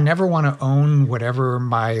 I never want to own whatever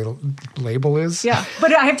my label is. Yeah,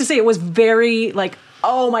 but I have to say it was very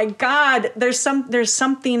oh my God, there's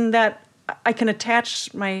something that I can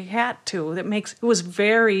attach my hat to that it was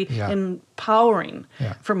very empowering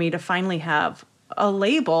for me to finally have a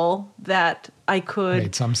label that I could.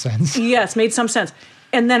 Made some sense. Yes, made some sense.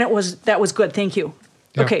 And then that was good. Thank you.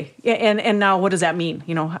 Yep. Okay. And now what does that mean?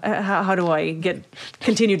 How do I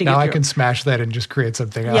continue to get now through? I can smash that and just create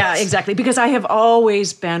something else. Yeah, exactly. Because I have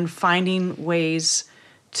always been finding ways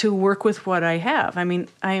to work with what I have. I mean,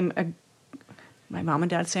 my mom and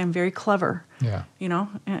dad say I'm very clever. Yeah.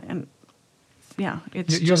 And yeah,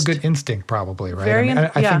 it's you have good instinct, probably, right? Very, I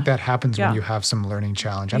think that happens when you have some learning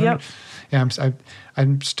challenge.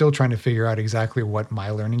 I'm still trying to figure out exactly what my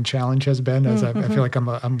learning challenge has been. As I feel like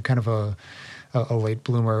I'm kind of a late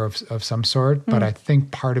bloomer of some sort, but I think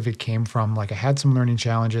part of it came from I had some learning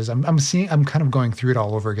challenges. I'm kind of going through it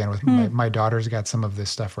all over again with my daughter's got some of this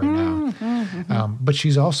stuff right now, but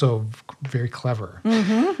she's also very clever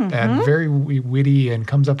and very witty and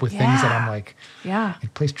comes up with things that I'm like,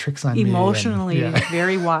 it plays tricks on emotionally me. Emotionally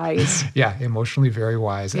very wise. Yeah, emotionally very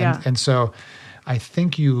wise. And so I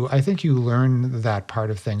think you learn that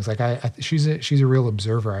part of things. She's a real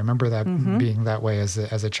observer. I remember that being that way as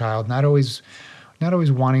a child. Not always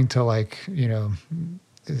wanting to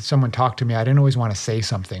someone talk to me. I didn't always want to say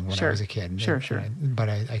something when I was a kid. Sure. But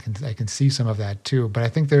I can see some of that too. But I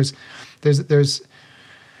think there's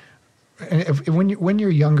when you're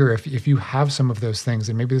younger, if you have some of those things,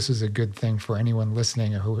 and maybe this is a good thing for anyone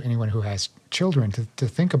listening or anyone who has children to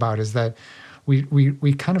think about, is that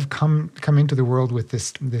we kind of come into the world with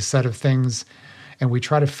this set of things, and we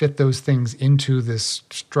try to fit those things into this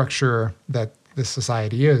structure that this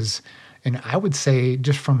society is. And I would say,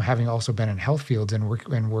 just from having also been in health fields and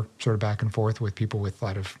work sort of back and forth with people with a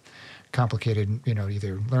lot of complicated,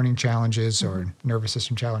 either learning challenges or nervous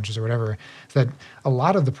system challenges or whatever, that a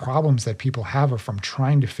lot of the problems that people have are from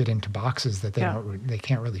trying to fit into boxes that they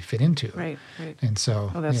can't really fit into. Right. And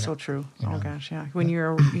so, that's so true. Oh gosh, yeah. When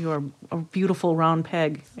you're a beautiful round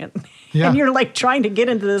peg, and you're trying to get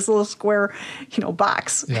into this little square,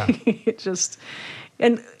 box. Yeah. It just,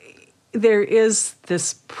 and there is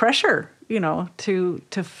this pressure, to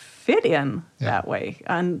fit in that way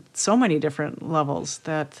on so many different levels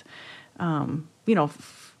that.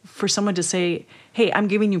 For someone to say, hey, I'm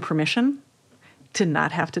giving you permission to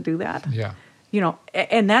not have to do that. Yeah.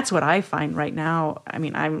 And that's what I find right now. I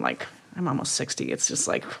mean, I'm almost 60. It's just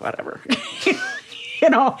whatever,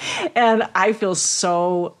 and I feel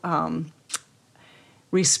so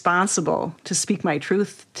responsible to speak my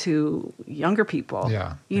truth to younger people,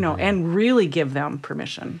 and really give them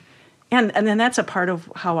permission. And then that's a part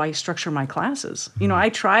of how I structure my classes. I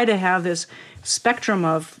try to have this spectrum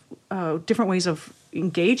of different ways of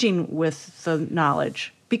engaging with the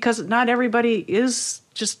knowledge because not everybody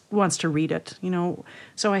just wants to read it,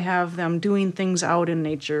 So I have them doing things out in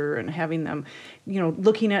nature and having them,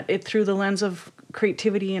 looking at it through the lens of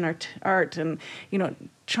creativity and art and,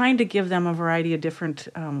 trying to give them a variety of different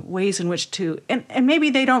ways in which to, and maybe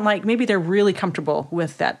they don't maybe they're really comfortable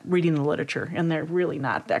with that reading the literature and they're really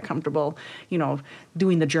not that comfortable,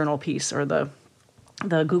 doing the journal piece or the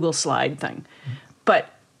Google slide thing. But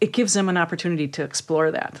it gives them an opportunity to explore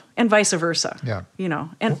that and vice versa,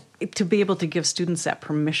 and to be able to give students that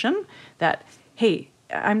permission that, hey,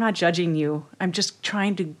 I'm not judging you. I'm just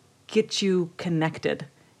trying to get you connected.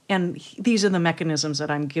 And these are the mechanisms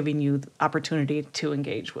that I'm giving you the opportunity to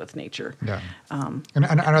engage with nature. Yeah. And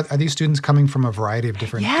are these students coming from a variety of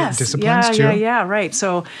different disciplines too? Yeah, right.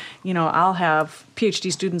 So, I'll have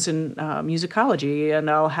PhD students in musicology, and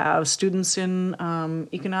I'll have students in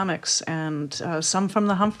economics, and some from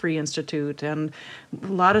the Humphrey Institute, and a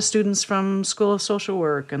lot of students from School of Social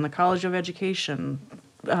Work and the College of Education,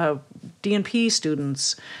 D&P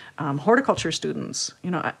students, horticulture students.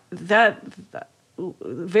 That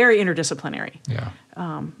very interdisciplinary. Yeah.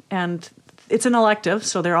 And it's an elective,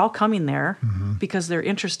 so they're all coming there because they're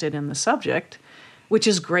interested in the subject, which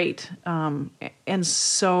is great. And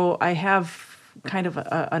so I have kind of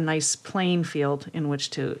a nice playing field in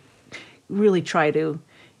which to really try to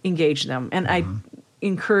engage them. And I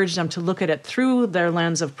encourage them to look at it through their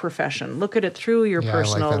lens of profession, look at it through your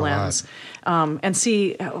personal lens, and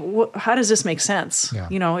see how does this make sense?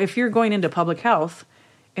 Yeah. If you're going into public health,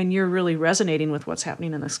 and you're really resonating with what's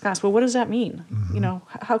happening in this class, well, what does that mean?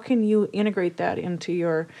 How can you integrate that into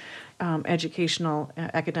your educational,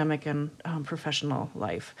 academic, and professional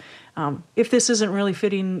life? If this isn't really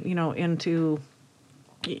fitting, into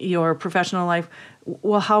your professional life,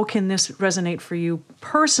 well, how can this resonate for you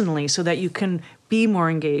personally so that you can be more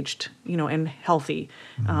engaged, and healthy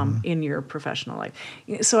in your professional life?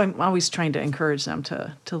 So I'm always trying to encourage them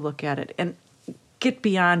to look at it and get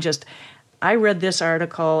beyond just, I read this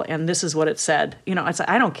article and this is what it said. It's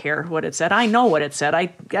I don't care what it said. I know what it said. I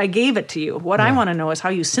gave it to you. What I want to know is how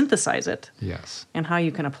you synthesize it. Yes. And how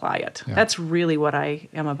you can apply it. Yeah. That's really what I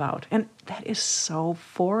am about. And that is so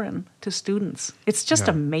foreign to students. It's just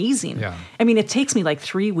amazing. Yeah. I mean, it takes me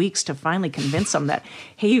 3 weeks to finally convince them that,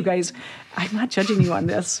 hey, you guys, I'm not judging you on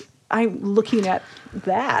this. I'm looking at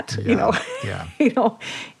that, Yeah.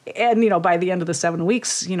 And, by the end of the 7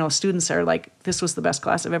 weeks, students are like, this was the best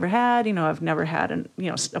class I've ever had. I've never had,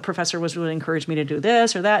 a professor was really encouraged me to do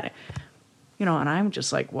this or that, and I'm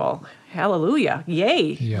just like, well, hallelujah.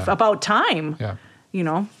 Yay. Yeah. About time, Yeah.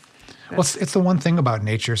 Well, it's the one thing about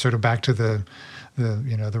nature, sort of back to the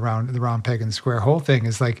round peg and square hole thing,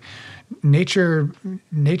 is like nature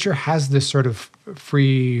has this sort of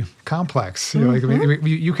free complex.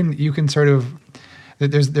 You can sort of,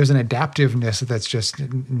 there's an adaptiveness that's just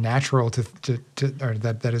natural to or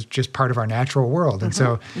that is just part of our natural world. And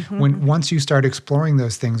so once you start exploring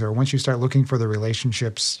those things, or once you start looking for the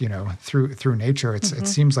relationships, through nature, it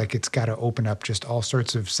seems like it's got to open up just all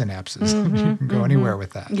sorts of synapses. You can go anywhere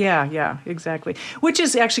with that. Yeah, exactly. Which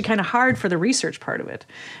is actually kind of hard for the research part of it,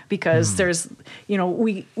 because there's,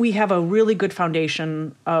 we have a really good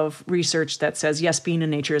foundation of research that says, yes, being in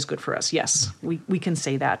nature is good for us. Yes, we can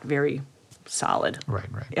say that very solid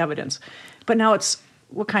evidence. But now it's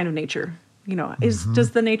what kind of nature?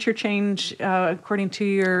 Does the nature change according to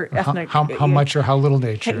your ethnic? How much or how little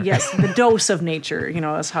nature? Yes, the dose of nature,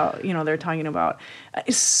 is how, they're talking about.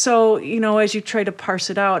 So, as you try to parse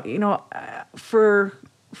it out,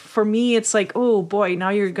 for me, it's like, oh boy, now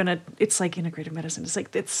it's like integrative medicine. It's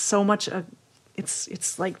like, it's so much,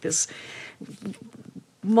 it's like this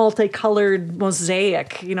multicolored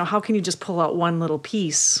mosaic, how can you just pull out one little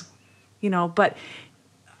piece? But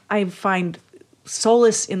I find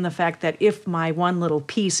solace in the fact that if my one little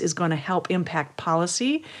piece is going to help impact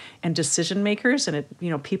policy and decision makers and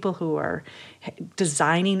people who are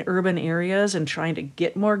designing urban areas and trying to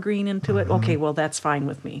get more green into it, okay, well, that's fine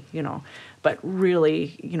with me, But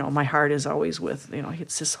really, my heart is always with,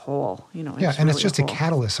 it's this whole, Yeah, and really it's just a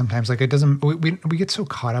catalyst sometimes. Like, it doesn't, we get so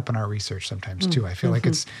caught up in our research sometimes too. I feel like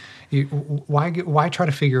it's, why try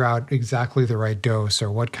to figure out exactly the right dose or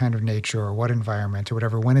what kind of nature or what environment or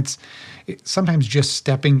whatever, when it's sometimes just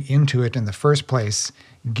stepping into it in the first place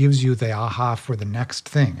gives you the aha for the next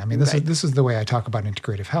thing. I mean, this is the way I talk about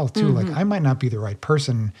integrative health too. Like, I might not be the right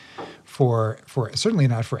person for certainly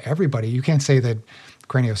not for everybody. You can't say that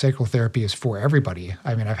craniosacral therapy is for everybody.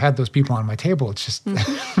 I mean, I've had those people on my table. It's just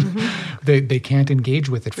they can't engage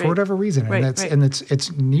with it for whatever reason, and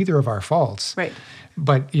it's neither of our faults. Right.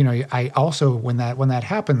 But I also, when that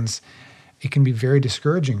happens, it can be very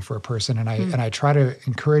discouraging for a person, and I try to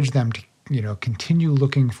encourage them continue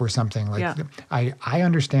looking for something. Like, Yeah. I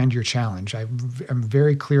understand your challenge. I'm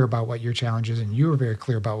very clear about what your challenge is, and you are very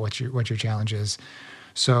clear about what your challenge is.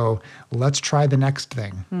 So let's try the next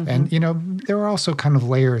thing. And, there are also kind of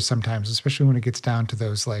layers sometimes, especially when it gets down to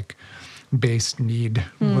those like base need,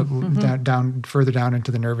 down further down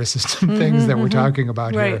into the nervous system things that we're talking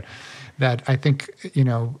about Right. here, that I think,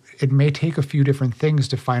 it may take a few different things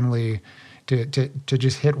to finally to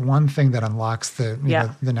just hit one thing that unlocks the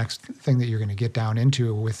the next thing that you're going to get down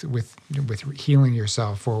into with healing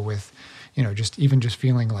yourself, or with just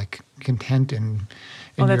feeling like content in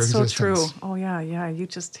Oh, your that's so existence. true. Oh, yeah. You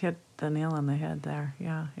just hit the nail on the head there.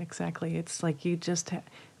 Yeah, exactly. It's like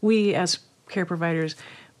we as care providers,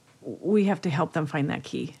 we have to help them find that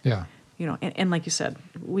key. Yeah. And like you said,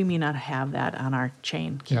 we may not have that on our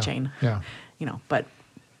keychain. Yeah. But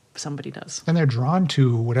somebody does. And they're drawn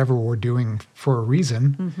to whatever we're doing for a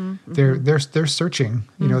reason. They're searching.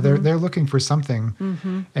 They're looking for something,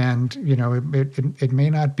 and it may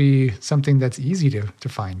not be something that's easy to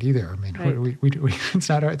find either. I mean, Right. we it's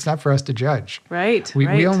not for us to judge. Right.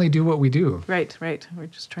 We only do what we do. Right. We're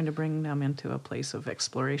just trying to bring them into a place of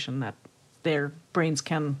exploration that their brains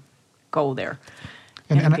can go there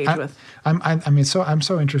and engage with. I'm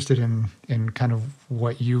so interested in kind of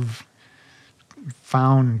what you've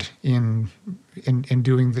found in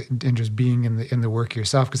doing in just being in the work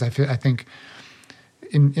yourself, because I think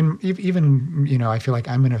even I feel like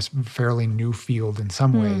I'm in a fairly new field in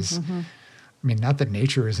some ways. I mean, not that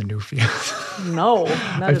nature is a new field. No,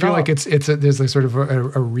 not I at feel all. like there's like sort of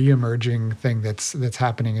a re-emerging thing that's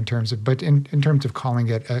happening in terms of calling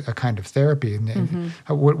it a kind of therapy. And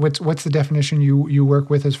what's the definition you work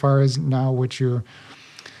with as far as now what you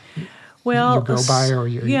go by, or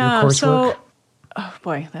your coursework? So, oh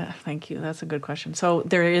boy, thank you. That's a good question. So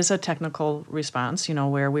there is a technical response,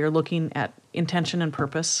 where we are looking at intention and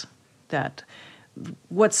purpose. That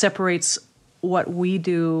what separates what we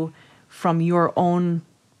do from your own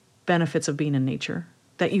benefits of being in nature,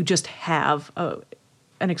 that you just have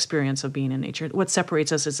an experience of being in nature. What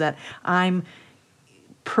separates us is that I'm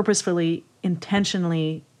purposefully,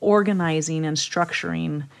 intentionally organizing and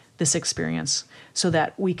structuring this experience so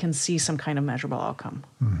that we can see some kind of measurable outcome.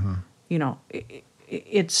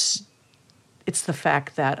 It's the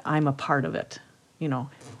fact that I'm a part of it,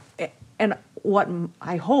 and what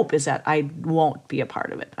I hope is that I won't be a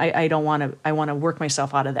part of it. I don't want to. I want to work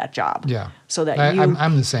myself out of that job. Yeah. So that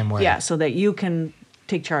I'm the same way. Yeah. So that you can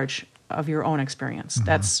take charge of your own experience.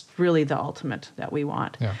 That's really the ultimate that we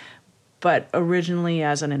want. Yeah. But originally,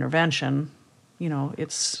 as an intervention,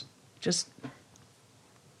 it's just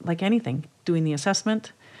like anything, doing the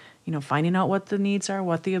assessment, finding out what the needs are,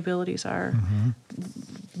 what the abilities are,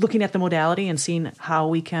 looking at the modality and seeing how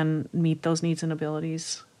we can meet those needs and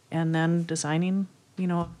abilities, and then designing,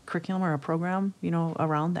 a curriculum or a program,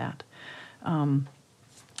 around that.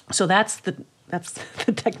 So that's the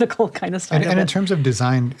technical kind of side of it. And in terms of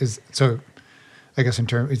design, I guess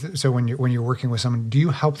when you're working with someone, do you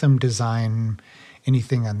help them design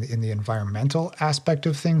anything in the environmental aspect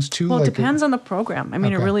of things too? Well, it depends on the program. I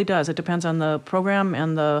mean, Okay. It really does. It depends on the program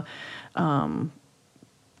and the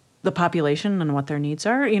population and what their needs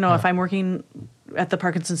are. If I'm working at the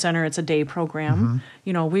Parkinson Center, it's a day program.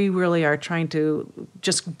 We really are trying to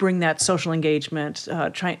just bring that social engagement,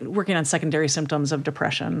 working on secondary symptoms of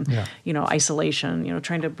depression, isolation,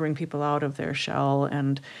 trying to bring people out of their shell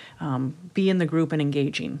and be in the group and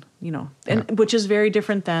engaging, which is very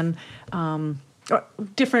different than,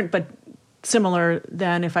 different but similar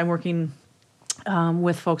than if I'm working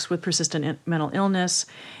with folks with persistent mental illness.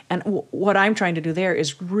 And what I'm trying to do there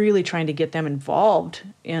is really trying to get them involved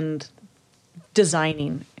in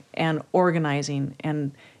designing and organizing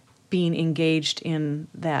and being engaged in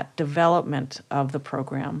that development of the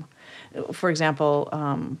program. For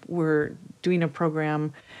example, we're doing a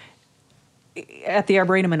program at the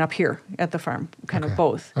Arboretum and up here at the farm, kind of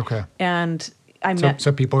both. Okay. And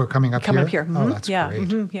so people are coming up here? Come up here. Oh, that's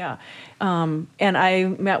great. Yeah. And I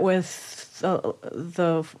met with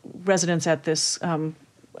the residents at this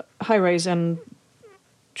high-rise and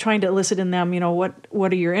trying to elicit in them,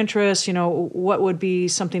 what are your interests? What would be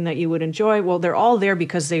something that you would enjoy? Well, they're all there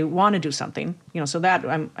because they want to do something, so that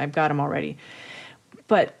I've got them already.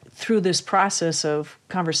 But through this process of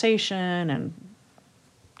conversation and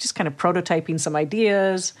just kind of prototyping some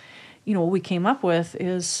ideas, what we came up with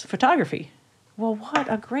is photography. Well,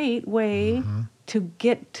 what a great way to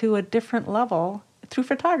get to a different level through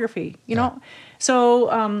photography, know?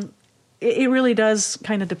 So it really does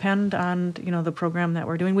kind of depend on, the program that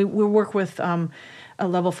we're doing. We work with a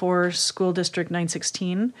level 4 school district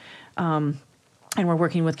 916, and we're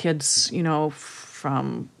working with kids,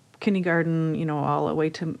 from kindergarten, all the way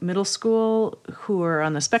to middle school, who are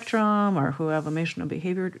on the spectrum or who have emotional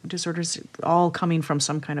behavior disorders, all coming from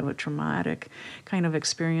some kind of a traumatic kind of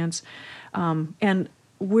experience. And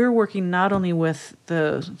we're working not only with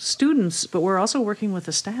the students, but we're also working with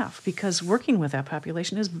the staff, because working with that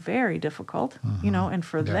population is very difficult, and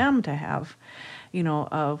for them to have,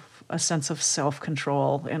 a sense of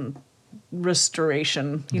self-control and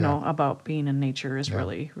restoration, about being in nature is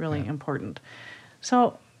really, really important.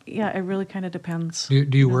 So, it really kind of depends.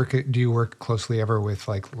 Do you work closely ever with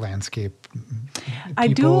like landscape people? I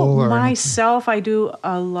do myself. I do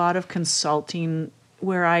a lot of consulting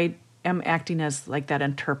where I am acting as like that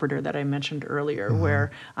interpreter that I mentioned earlier,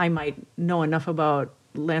 where I might know enough about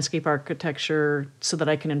landscape architecture so that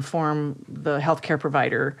I can inform the healthcare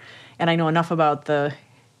provider, and I know enough about the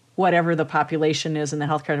whatever the population is and the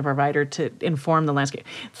healthcare provider to inform the landscape.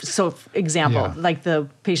 So, example, like the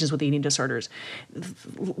patients with eating disorders,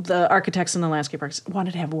 the architects and the landscape architects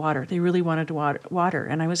wanted to have water. They really wanted water.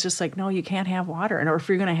 And I was just like, no, you can't have water. And or if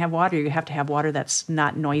you're going to have water, you have to have water that's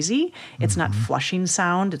not noisy. It's not flushing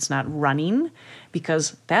sound. It's not running,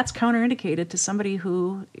 because that's counterindicated to somebody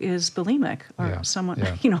who is bulimic or someone,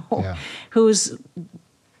 who's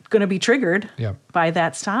going to be triggered by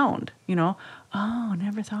that sound, Oh,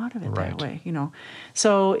 never thought of it that way,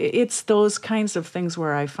 So it's those kinds of things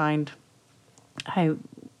where I find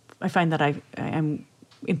that I'm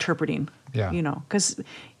interpreting, because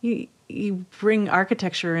you bring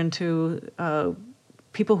architecture into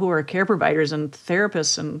people who are care providers and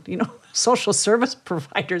therapists and, social service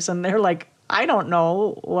providers, and they're like, I don't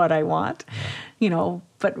know what I want,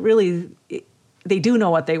 but really they do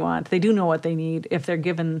know what they want. They do know what they need if they're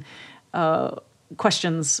given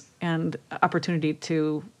questions and opportunity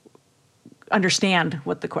to understand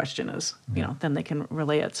what the question is, then they can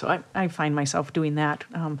relay it. So I find myself doing that.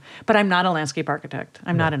 But I'm not a landscape architect.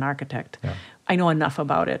 I'm not an architect. Yeah. I know enough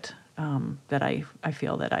about it that I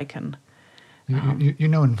feel that I can. You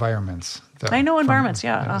know environments. Though, I know environments,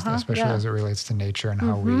 especially as it relates to nature and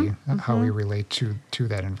how we relate to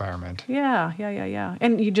that environment. Yeah.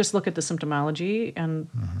 And you just look at the symptomology and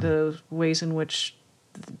the ways in which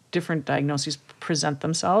different diagnoses present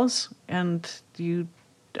themselves, and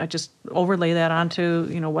I just overlay that onto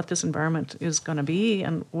what this environment is going to be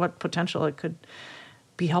and what potential it could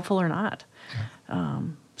be helpful or not.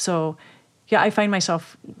 I find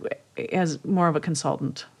myself as more of a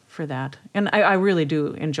consultant for that, and I really do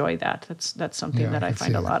enjoy that. That's something that I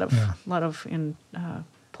find a lot of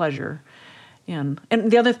pleasure in.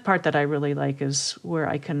 And the other part that I really like is where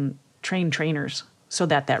I can train trainers. So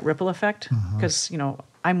that ripple effect, because,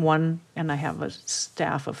 I'm one and I have a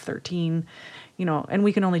staff of 13, and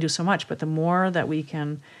we can only do so much. But the more that we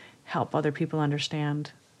can help other people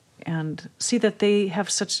understand and see that they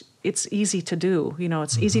have it's easy to do,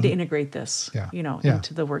 it's easy to integrate this,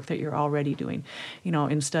 into the work that you're already doing,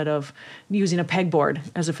 instead of using a pegboard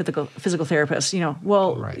as a physical therapist,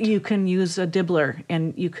 you can use a dibbler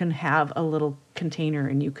and you can have a little container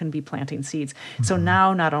and you can be planting seeds. So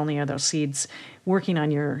now not only are those seeds working on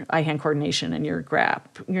your eye-hand coordination and your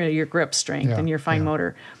grip strength and your fine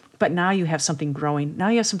motor, but now you have something growing. Now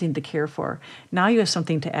you have something to care for. Now you have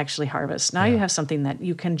something to actually harvest. Now you have something that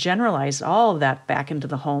you can generalize all of that back into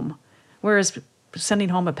the home. Whereas sending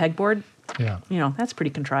home a pegboard, that's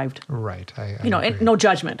pretty contrived. Right. I no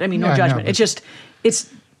judgment. I mean, no judgment. It's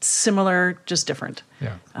similar, just different.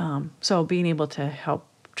 Yeah. So being able to help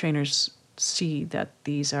trainers see that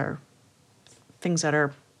these are things that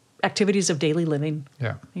are activities of daily living,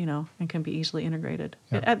 and can be easily integrated.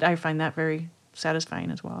 Yeah. I find that very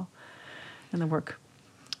satisfying as well in the work.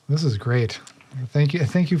 This is great. Thank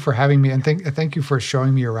you for having me, and thank you for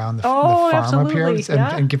showing me around the farm absolutely. up here,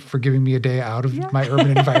 and for giving me a day out of my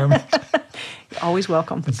urban environment. Always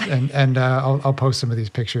welcome. And I'll post some of these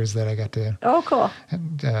pictures that I got to. Oh, cool.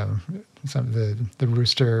 And some of the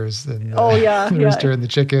roosters and the rooster and the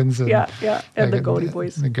chickens and and the goaty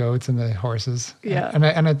boys, the goats and the horses. Yeah.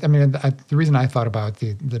 I mean the reason I thought about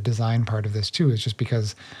the design part of this too is just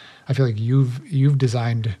because I feel like you've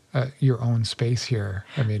designed your own space here.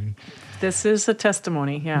 I mean, this is a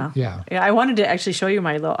testimony. Yeah. I wanted to actually show you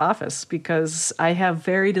my little office because I have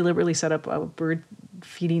very deliberately set up a bird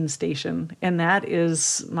feeding station, and that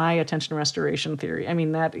is my attention restoration theory. I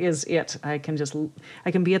mean, that is it. I can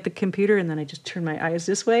be at the computer, and then I just turn my eyes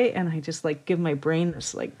this way, and I just give my brain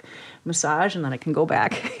this massage, and then I can go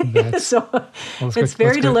back. So it's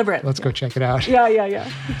very deliberate. Let's go check it out. Yeah,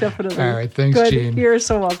 definitely. All right, thanks, Good. Jean. You're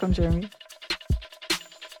so welcome, Jeremy.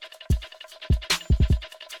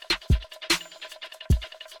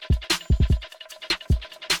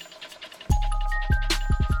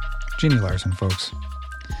 Jeannie Larson, folks.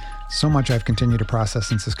 So much I've continued to process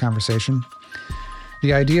since this conversation.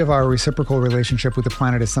 The idea of our reciprocal relationship with the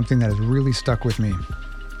planet is something that has really stuck with me.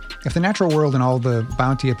 If the natural world and all the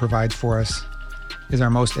bounty it provides for us is our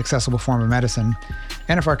most accessible form of medicine,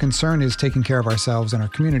 and if our concern is taking care of ourselves and our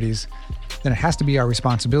communities, then it has to be our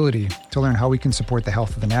responsibility to learn how we can support the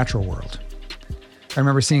health of the natural world. I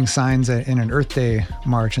remember seeing signs in an Earth Day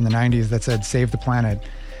march in the 90s that said, "Save the planet,"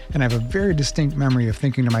 and I have a very distinct memory of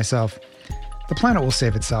thinking to myself, the planet will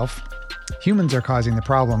save itself. Humans are causing the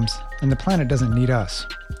problems, and the planet doesn't need us.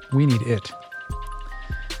 We need it.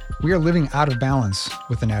 We are living out of balance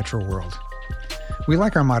with the natural world. We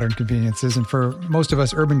like our modern conveniences, and for most of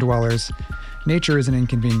us urban dwellers, nature is an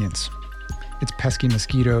inconvenience. It's pesky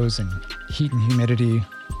mosquitoes and heat and humidity,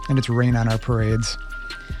 and it's rain on our parades.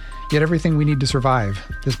 Yet everything we need to survive,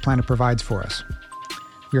 this planet provides for us.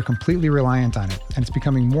 We are completely reliant on it, and it's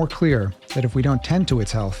becoming more clear that if we don't tend to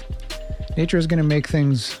its health, nature is going to make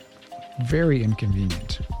things very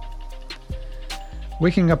inconvenient.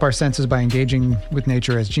 Waking up our senses by engaging with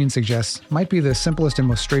nature, as Jean suggests, might be the simplest and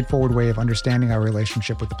most straightforward way of understanding our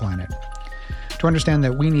relationship with the planet. To understand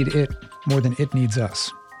that we need it more than it needs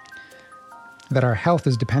us. That our health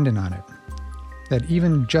is dependent on it. That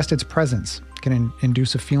even just its presence can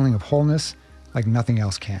induce a feeling of wholeness like nothing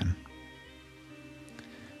else can.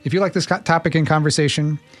 If you like this topic and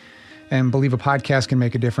conversation and believe a podcast can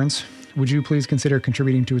make a difference, would you please consider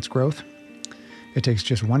contributing to its growth? It takes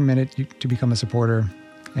just 1 minute to become a supporter,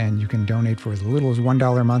 and you can donate for as little as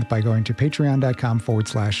 $1 a month by going to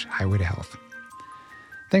patreon.com/Highway to Health.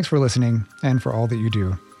 Thanks for listening and for all that you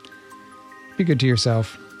do. Be good to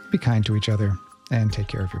yourself, be kind to each other, and take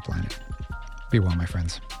care of your planet. Be well, my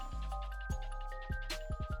friends.